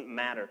 so it doesn't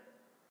matter.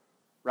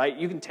 Right?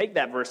 You can take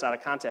that verse out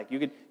of context. You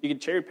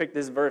could cherry pick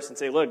this verse and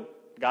say,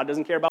 look, God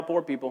doesn't care about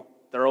poor people.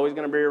 They're always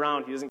going to be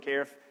around. He doesn't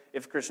care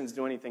if Christians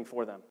do anything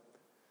for them.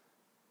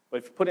 But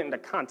if you put it into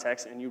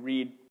context and you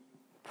read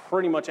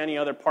pretty much any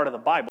other part of the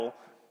Bible,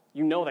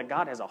 you know that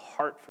God has a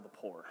heart for the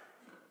poor.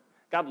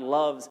 God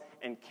loves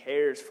and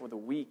cares for the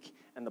weak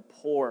and the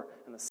poor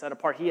and the set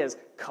apart. He has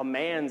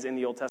commands in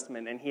the Old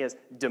Testament, and he has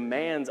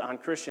demands on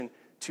Christians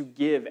to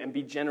give and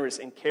be generous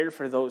and care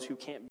for those who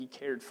can't be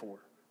cared for,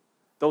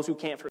 those who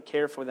can't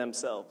care for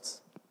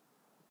themselves.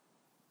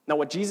 Now,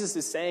 what Jesus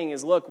is saying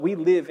is, look, we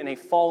live in a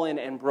fallen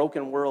and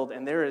broken world,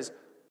 and there is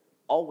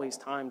always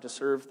time to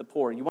serve the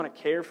poor. You want to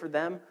care for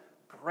them?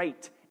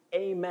 Great.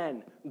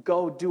 Amen.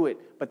 Go do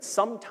it. But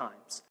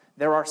sometimes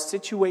there are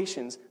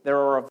situations, there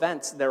are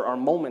events, there are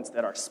moments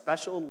that are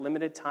special,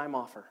 limited time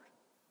offer.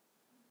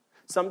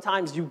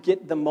 Sometimes you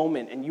get the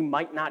moment and you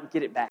might not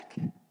get it back.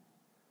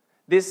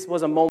 This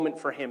was a moment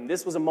for him.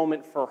 This was a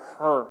moment for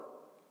her.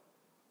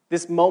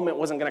 This moment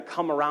wasn't going to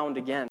come around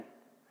again.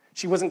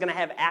 She wasn't going to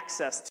have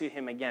access to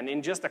him again.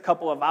 In just a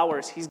couple of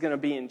hours, he's going to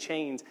be in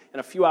chains. And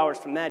a few hours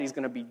from that, he's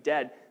going to be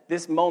dead.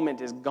 This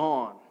moment is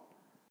gone.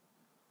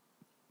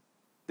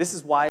 This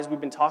is why, as we've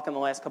been talking the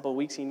last couple of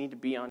weeks, you need to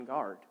be on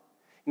guard.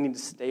 You need to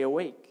stay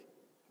awake.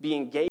 Be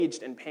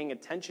engaged and paying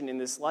attention in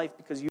this life,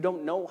 because you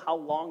don't know how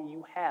long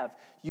you have.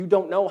 You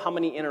don't know how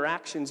many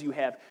interactions you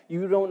have.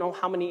 You don't know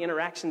how many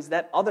interactions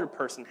that other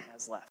person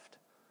has left.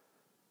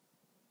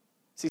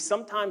 See,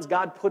 sometimes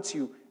God puts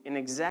you in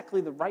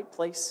exactly the right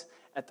place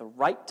at the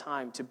right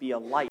time to be a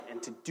light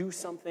and to do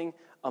something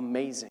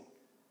amazing.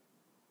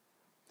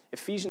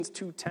 Ephesians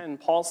 2:10,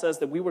 Paul says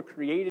that we were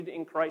created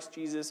in Christ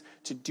Jesus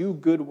to do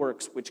good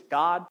works, which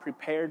God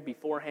prepared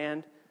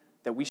beforehand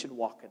that we should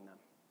walk in them.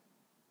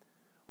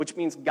 Which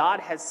means God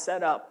has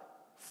set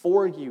up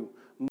for you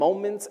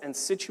moments and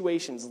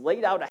situations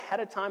laid out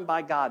ahead of time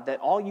by God that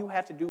all you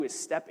have to do is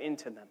step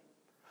into them.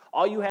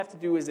 All you have to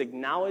do is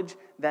acknowledge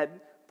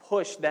that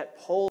push, that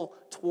pull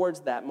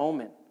towards that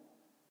moment.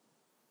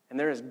 And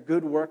there is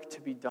good work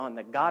to be done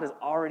that God has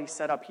already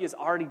set up. He has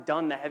already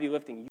done the heavy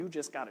lifting. You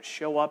just got to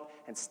show up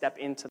and step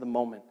into the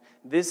moment.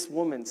 This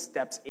woman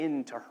steps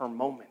into her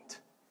moment.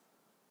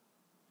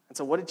 And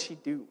so what did she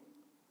do?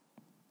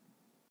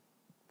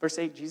 Verse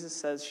 8, Jesus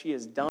says, she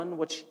has done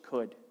what she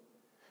could.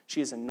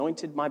 She has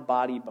anointed my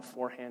body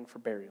beforehand for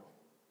burial.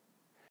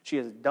 She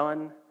has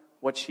done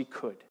what she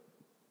could.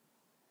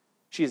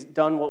 She has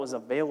done what was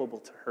available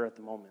to her at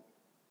the moment.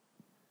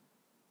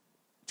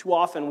 Too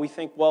often we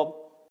think,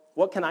 well,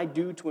 what can I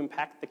do to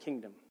impact the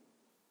kingdom?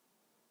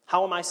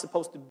 How am I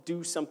supposed to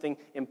do something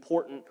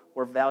important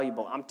or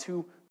valuable? I'm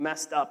too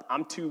messed up.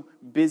 I'm too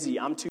busy.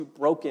 I'm too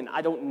broken.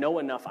 I don't know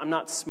enough. I'm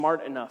not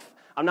smart enough.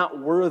 I'm not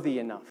worthy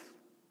enough.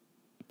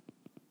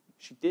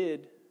 She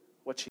did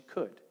what she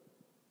could.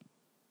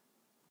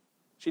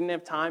 She didn't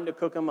have time to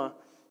cook him a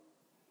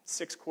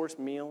 6-course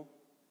meal.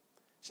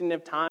 She didn't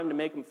have time to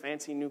make him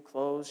fancy new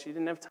clothes. She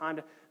didn't have time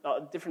to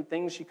different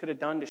things she could have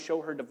done to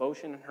show her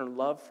devotion and her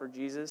love for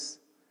Jesus.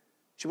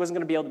 She wasn't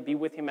going to be able to be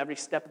with him every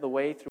step of the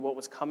way through what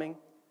was coming.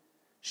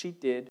 She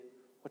did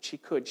what she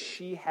could.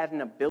 She had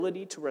an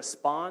ability to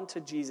respond to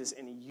Jesus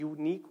in a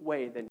unique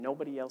way that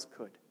nobody else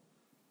could.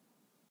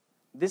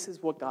 This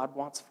is what God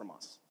wants from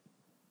us.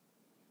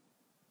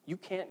 You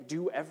can't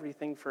do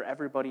everything for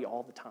everybody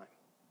all the time.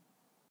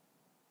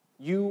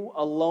 You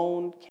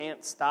alone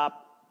can't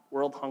stop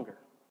world hunger.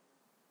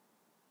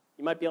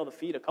 You might be able to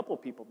feed a couple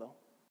of people, though.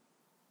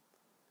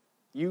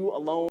 You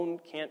alone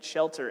can't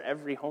shelter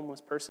every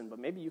homeless person, but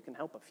maybe you can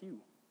help a few.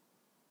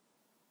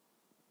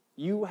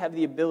 You have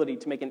the ability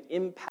to make an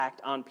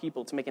impact on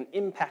people, to make an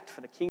impact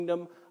for the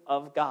kingdom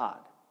of God.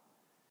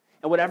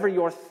 And whatever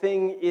your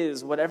thing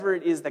is, whatever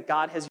it is that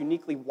God has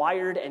uniquely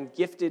wired and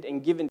gifted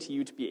and given to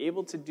you to be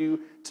able to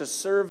do to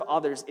serve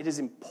others, it is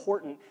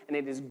important and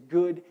it is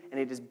good and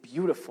it is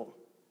beautiful.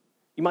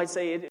 You might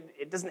say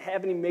it doesn't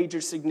have any major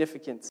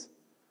significance.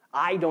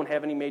 I don't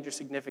have any major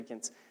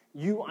significance.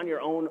 You on your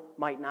own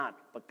might not,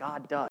 but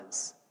God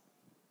does.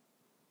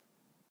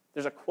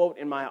 There's a quote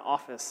in my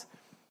office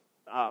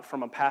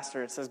from a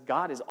pastor. It says,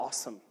 God is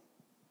awesome.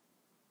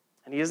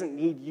 And he doesn't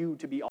need you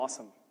to be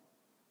awesome.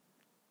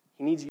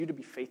 He needs you to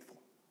be faithful,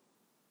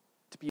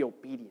 to be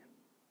obedient.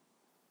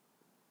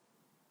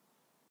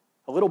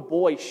 A little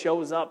boy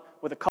shows up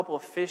with a couple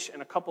of fish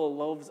and a couple of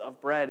loaves of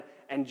bread,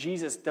 and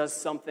Jesus does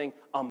something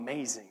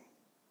amazing.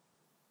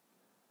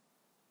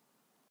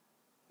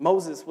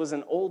 Moses was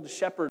an old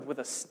shepherd with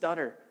a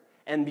stutter,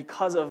 and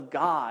because of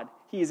God,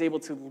 he is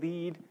able to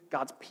lead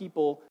God's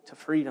people to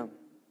freedom.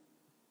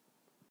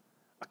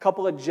 A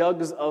couple of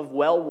jugs of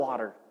well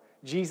water,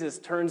 Jesus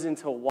turns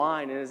into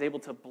wine and is able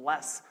to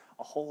bless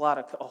a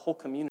whole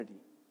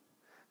community.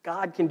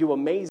 God can do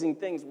amazing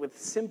things with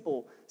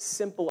simple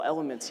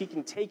elements. He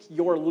can take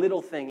your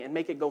little thing and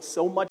make it go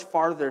so much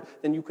farther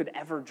than you could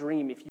ever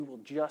dream if you will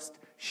just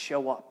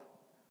show up.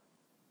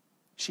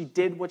 She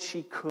did what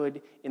she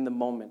could in the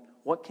moment.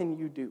 What can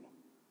you do?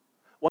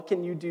 What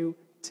can you do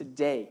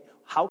today?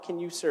 How can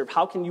you serve?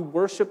 How can you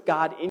worship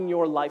God in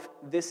your life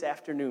this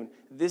afternoon,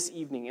 this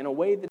evening, in a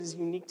way that is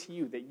unique to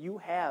you, that you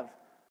have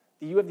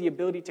the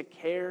ability to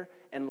care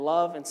and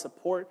love and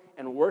support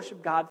and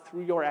worship God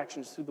through your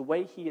actions, through the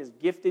way he has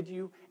gifted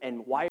you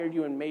and wired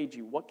you and made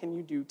you? What can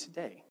you do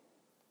today?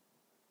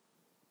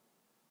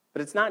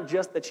 But it's not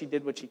just that she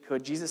did what she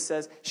could. Jesus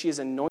says, she has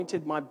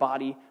anointed my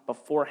body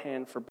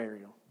beforehand for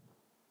burial.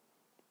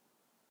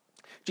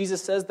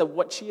 Jesus says that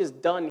what she has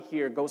done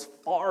here goes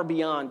far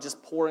beyond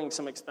just pouring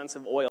some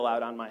expensive oil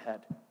out on my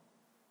head.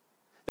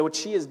 That what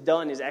she has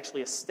done is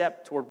actually a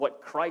step toward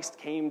what Christ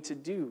came to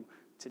do,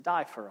 to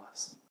die for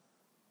us.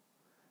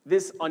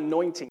 This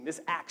anointing,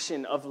 this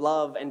action of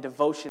love and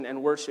devotion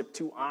and worship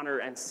to honor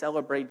and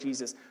celebrate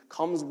Jesus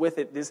comes with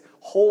it this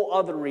whole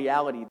other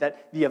reality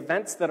that the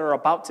events that are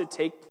about to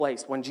take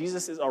place when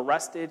Jesus is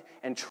arrested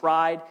and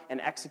tried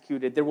and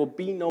executed, there will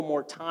be no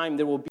more time.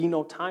 There will be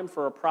no time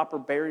for a proper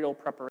burial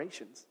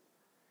preparations.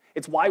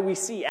 It's why we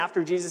see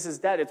after Jesus is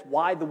dead, it's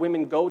why the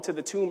women go to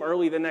the tomb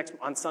early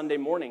on Sunday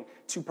morning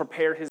to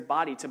prepare his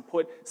body, to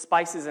put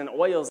spices and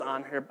oils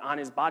on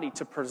his body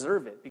to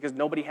preserve it, because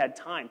nobody had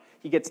time.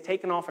 He gets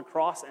taken off a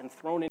cross and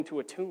thrown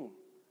into a tomb.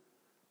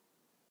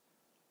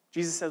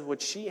 Jesus says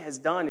what she has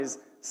done is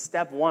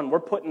step one. We're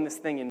putting this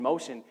thing in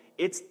motion.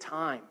 It's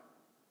time.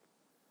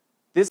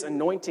 This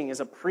anointing is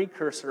a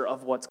precursor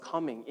of what's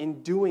coming.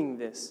 In doing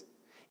this,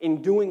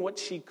 in doing what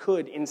she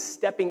could, in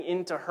stepping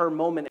into her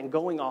moment and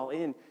going all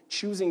in,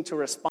 choosing to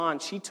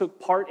respond, she took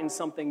part in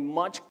something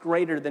much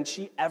greater than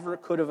she ever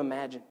could have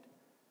imagined.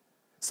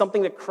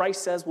 Something that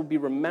Christ says will be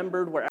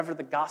remembered wherever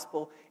the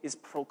gospel is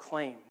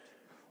proclaimed.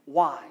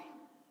 Why?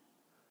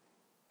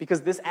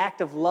 Because this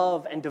act of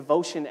love and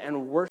devotion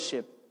and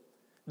worship,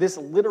 this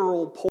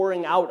literal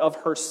pouring out of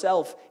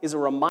herself, is a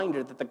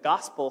reminder that the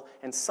gospel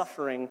and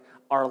suffering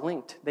are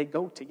linked. They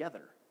go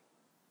together.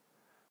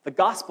 The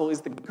gospel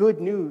is the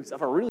good news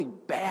of a really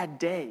bad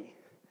day.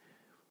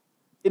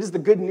 It is the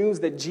good news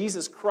that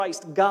Jesus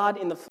Christ, God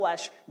in the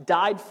flesh,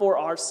 died for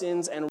our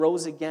sins and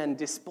rose again,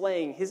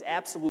 displaying his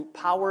absolute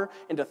power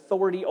and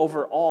authority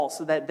over all,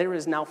 so that there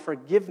is now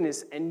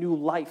forgiveness and new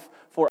life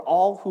for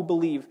all who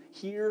believe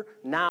here,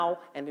 now,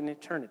 and in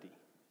eternity.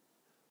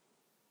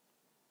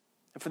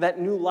 And for that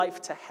new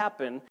life to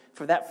happen,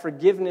 for that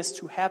forgiveness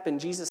to happen,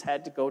 Jesus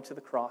had to go to the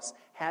cross,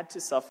 had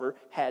to suffer,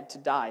 had to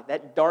die.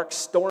 That dark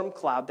storm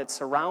cloud that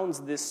surrounds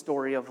this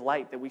story of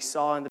light that we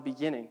saw in the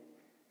beginning,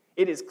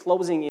 it is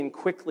closing in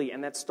quickly,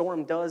 and that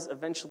storm does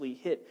eventually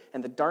hit,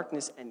 and the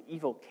darkness and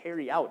evil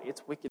carry out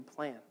its wicked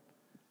plan.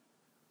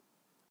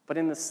 But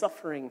in the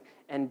suffering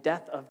and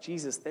death of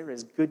Jesus, there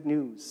is good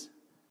news.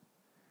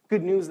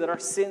 Good news that our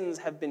sins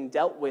have been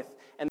dealt with,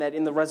 and that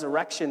in the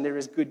resurrection there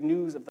is good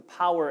news of the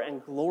power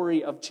and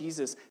glory of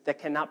Jesus that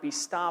cannot be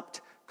stopped,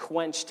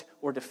 quenched,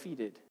 or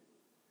defeated.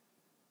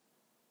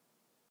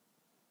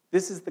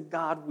 This is the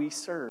God we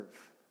serve.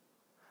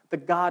 The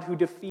God who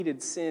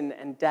defeated sin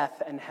and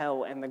death and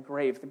hell and the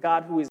grave. The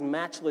God who is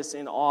matchless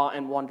in awe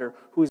and wonder,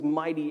 who is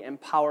mighty and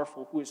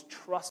powerful, who is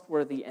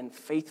trustworthy and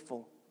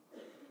faithful.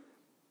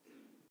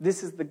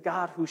 This is the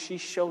God who she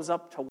shows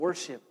up to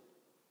worship.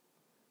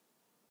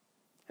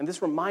 And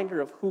this reminder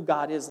of who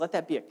God is, let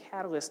that be a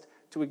catalyst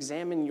to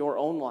examine your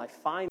own life.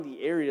 Find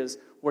the areas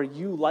where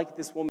you, like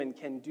this woman,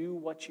 can do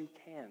what you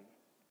can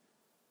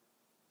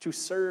to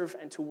serve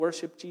and to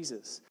worship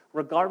Jesus,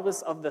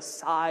 regardless of the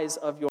size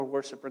of your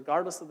worship,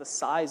 regardless of the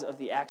size of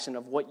the action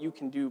of what you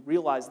can do.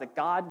 Realize that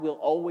God will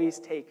always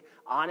take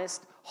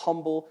honest,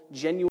 humble,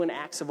 genuine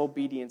acts of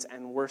obedience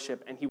and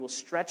worship, and he will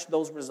stretch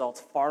those results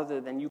farther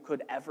than you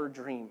could ever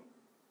dream.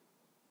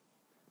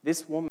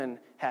 This woman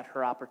had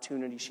her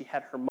opportunity, she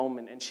had her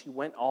moment, and she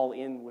went all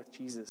in with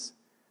Jesus.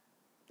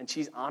 And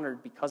she's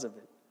honored because of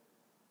it.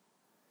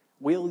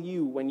 Will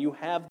you, when you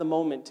have the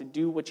moment to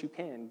do what you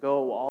can,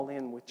 go all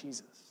in with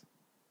Jesus?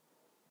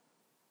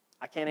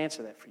 I can't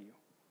answer that for you.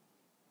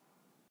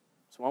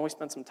 So why don't we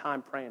spend some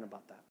time praying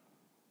about that?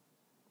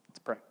 Let's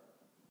pray.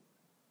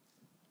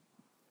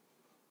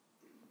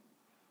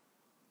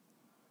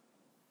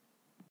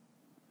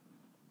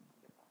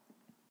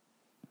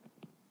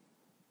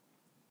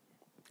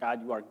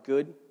 God, you are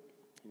good,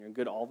 and you're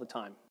good all the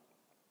time.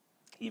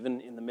 Even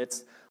in the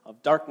midst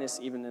of darkness,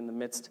 even in the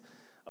midst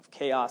of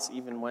chaos,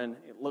 even when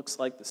it looks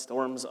like the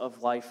storms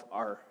of life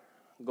are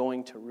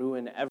going to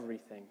ruin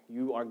everything,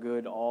 you are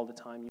good all the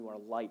time. You are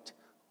light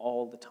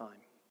all the time.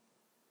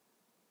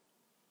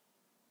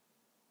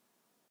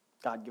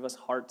 God, give us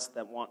hearts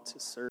that want to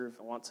serve,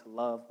 want to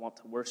love, want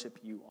to worship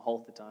you all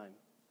the time.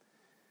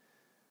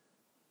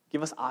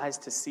 Give us eyes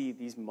to see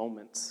these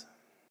moments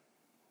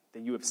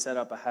that you have set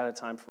up ahead of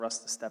time for us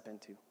to step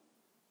into.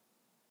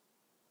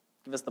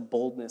 Give us the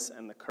boldness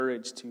and the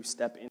courage to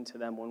step into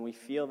them when we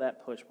feel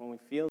that push, when we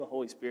feel the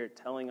Holy Spirit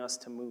telling us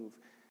to move.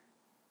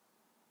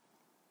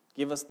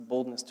 Give us the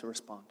boldness to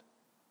respond.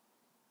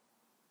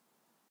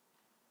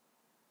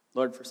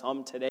 Lord, for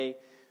some today,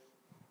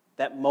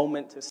 that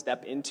moment to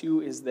step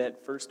into is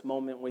that first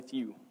moment with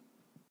you.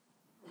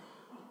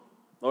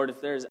 Lord,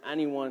 if there's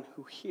anyone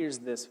who hears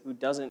this, who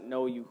doesn't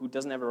know you, who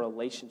doesn't have a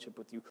relationship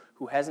with you,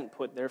 who hasn't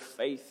put their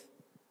faith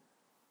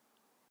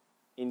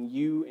in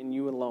you and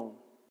you alone,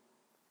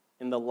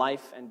 in the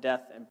life and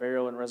death and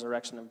burial and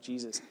resurrection of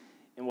Jesus,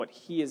 and what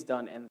he has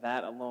done and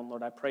that alone,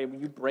 Lord, I pray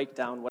you break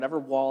down whatever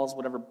walls,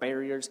 whatever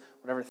barriers,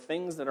 whatever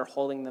things that are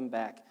holding them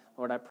back.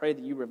 Lord, I pray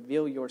that you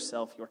reveal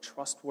yourself, your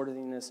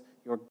trustworthiness,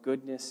 your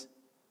goodness.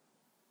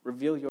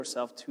 Reveal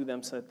yourself to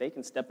them so that they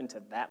can step into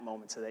that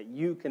moment, so that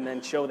you can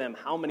then show them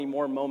how many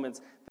more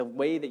moments the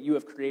way that you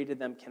have created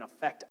them can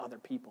affect other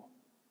people.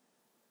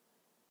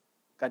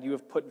 God, you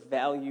have put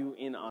value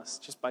in us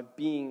just by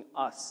being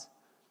us.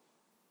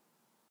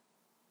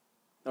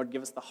 Lord,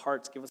 give us the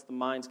hearts, give us the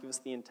minds, give us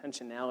the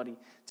intentionality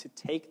to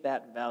take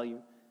that value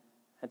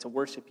and to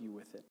worship you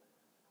with it.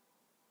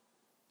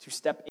 To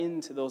step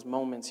into those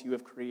moments you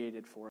have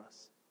created for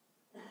us.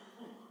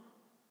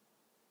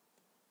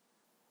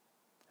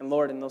 And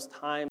Lord, in those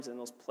times and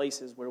those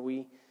places where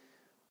we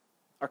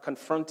are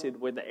confronted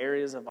with the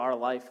areas of our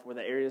life, where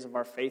the areas of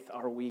our faith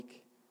are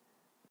weak,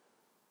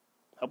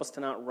 help us to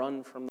not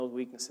run from those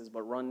weaknesses,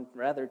 but run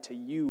rather to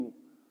you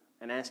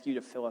and ask you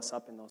to fill us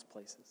up in those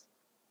places,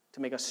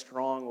 to make us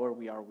strong where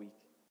we are weak.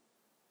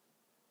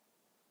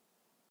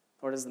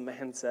 Lord, as the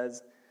man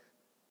says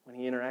when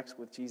he interacts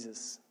with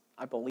Jesus,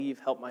 I believe,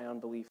 help my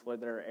unbelief. Lord,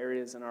 there are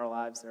areas in our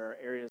lives, there are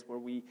areas where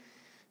we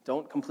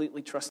don't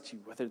completely trust you,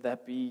 whether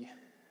that be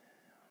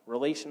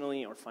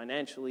relationally or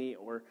financially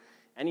or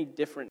any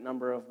different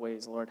number of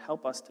ways. Lord,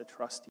 help us to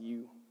trust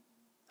you.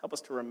 Help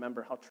us to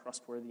remember how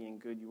trustworthy and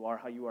good you are,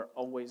 how you are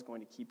always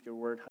going to keep your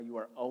word, how you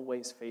are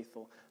always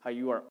faithful, how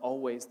you are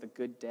always the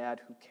good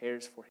dad who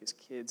cares for his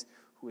kids,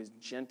 who is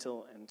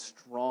gentle and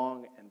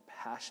strong and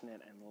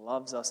passionate and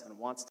loves us and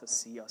wants to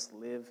see us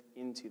live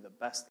into the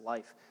best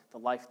life, the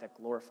life that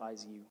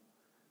glorifies you.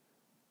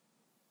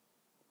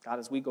 God,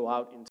 as we go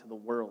out into the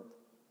world,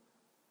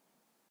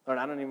 Lord,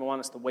 I don't even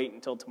want us to wait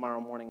until tomorrow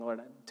morning,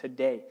 Lord.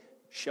 Today,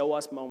 show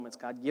us moments.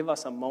 God, give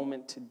us a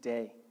moment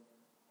today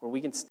where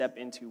we can step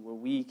into, where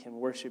we can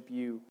worship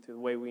you through the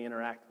way we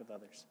interact with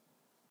others.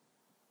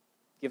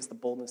 Give us the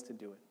boldness to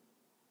do it.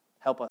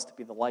 Help us to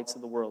be the lights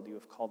of the world you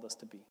have called us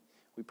to be.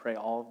 We pray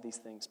all of these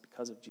things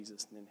because of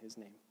Jesus and in his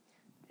name.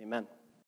 Amen.